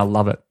me, and I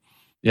love it.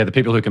 Yeah, the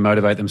people who can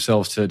motivate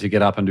themselves to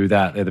get up and do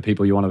that, they're the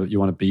people you want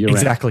to be around.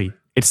 Exactly.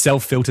 It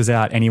self-filters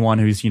out anyone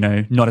who's,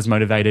 not as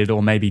motivated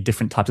or maybe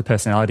different types of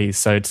personalities.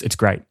 So it's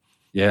great.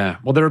 Yeah.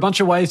 Well, there are a bunch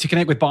of ways to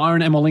connect with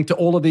Byron, and we'll link to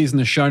all of these in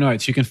the show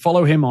notes. You can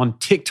follow him on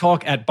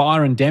TikTok at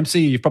Byron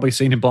Dempsey. You've probably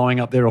seen him blowing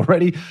up there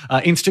already.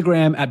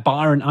 Instagram at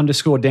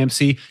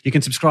Byron_Dempsey. You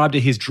can subscribe to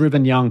his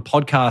Driven Young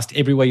podcast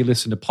everywhere you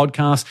listen to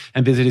podcasts,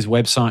 and visit his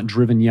website,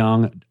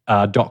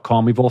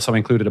 drivenyoung.com. We've also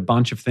included a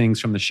bunch of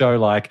things from the show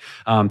like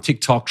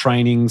TikTok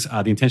trainings,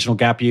 the Intentional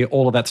Gap Year,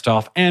 all of that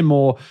stuff and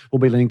more will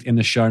be linked in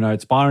the show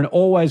notes. Byron,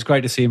 always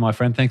great to see you, my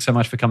friend. Thanks so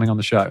much for coming on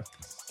the show.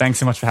 Thanks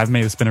so much for having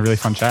me. It's been a really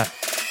fun chat.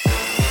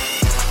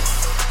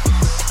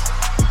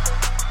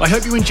 I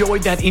hope you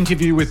enjoyed that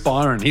interview with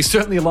Byron. He's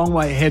certainly a long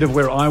way ahead of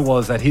where I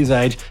was at his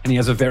age, and he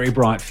has a very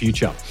bright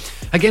future.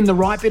 Again, the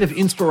right bit of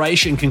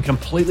inspiration can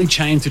completely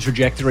change the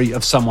trajectory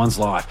of someone's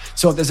life.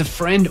 So if there's a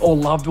friend or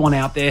loved one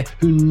out there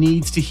who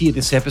needs to hear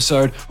this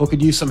episode or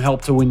could use some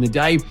help to win the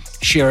day,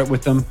 share it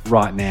with them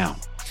right now.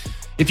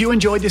 If you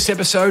enjoyed this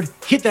episode,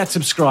 hit that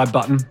subscribe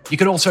button. You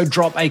can also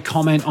drop a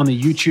comment on the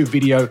YouTube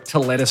video to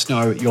let us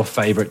know your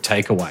favorite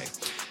takeaway.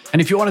 And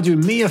if you want to do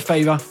me a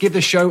favor, give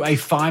the show a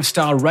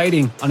 5-star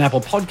rating on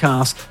Apple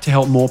Podcasts to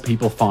help more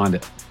people find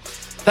it.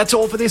 That's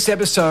all for this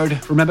episode.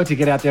 Remember to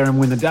get out there and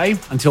win the day.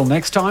 Until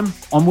next time,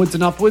 onwards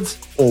and upwards,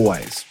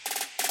 always.